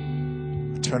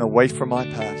me. I turn away from my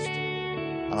past,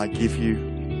 and I give you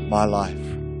my life.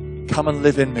 Come and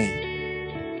live in me.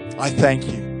 I thank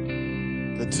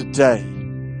you that today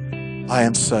I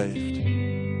am saved.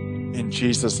 In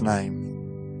Jesus'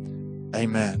 name,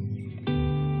 amen.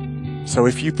 So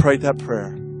if you prayed that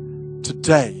prayer,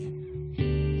 today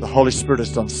the Holy Spirit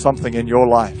has done something in your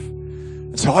life.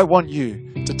 And so I want you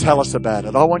to tell us about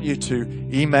it. I want you to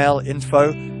email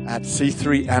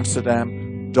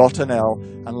info@c3amsterdam.nl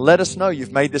and let us know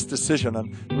you've made this decision,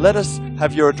 and let us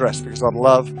have your address, because I'd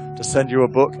love to send you a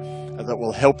book that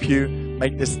will help you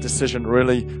make this decision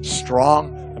really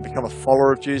strong and become a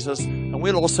follower of Jesus. And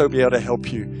we'll also be able to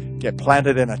help you get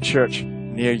planted in a church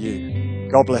near you.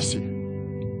 God bless you.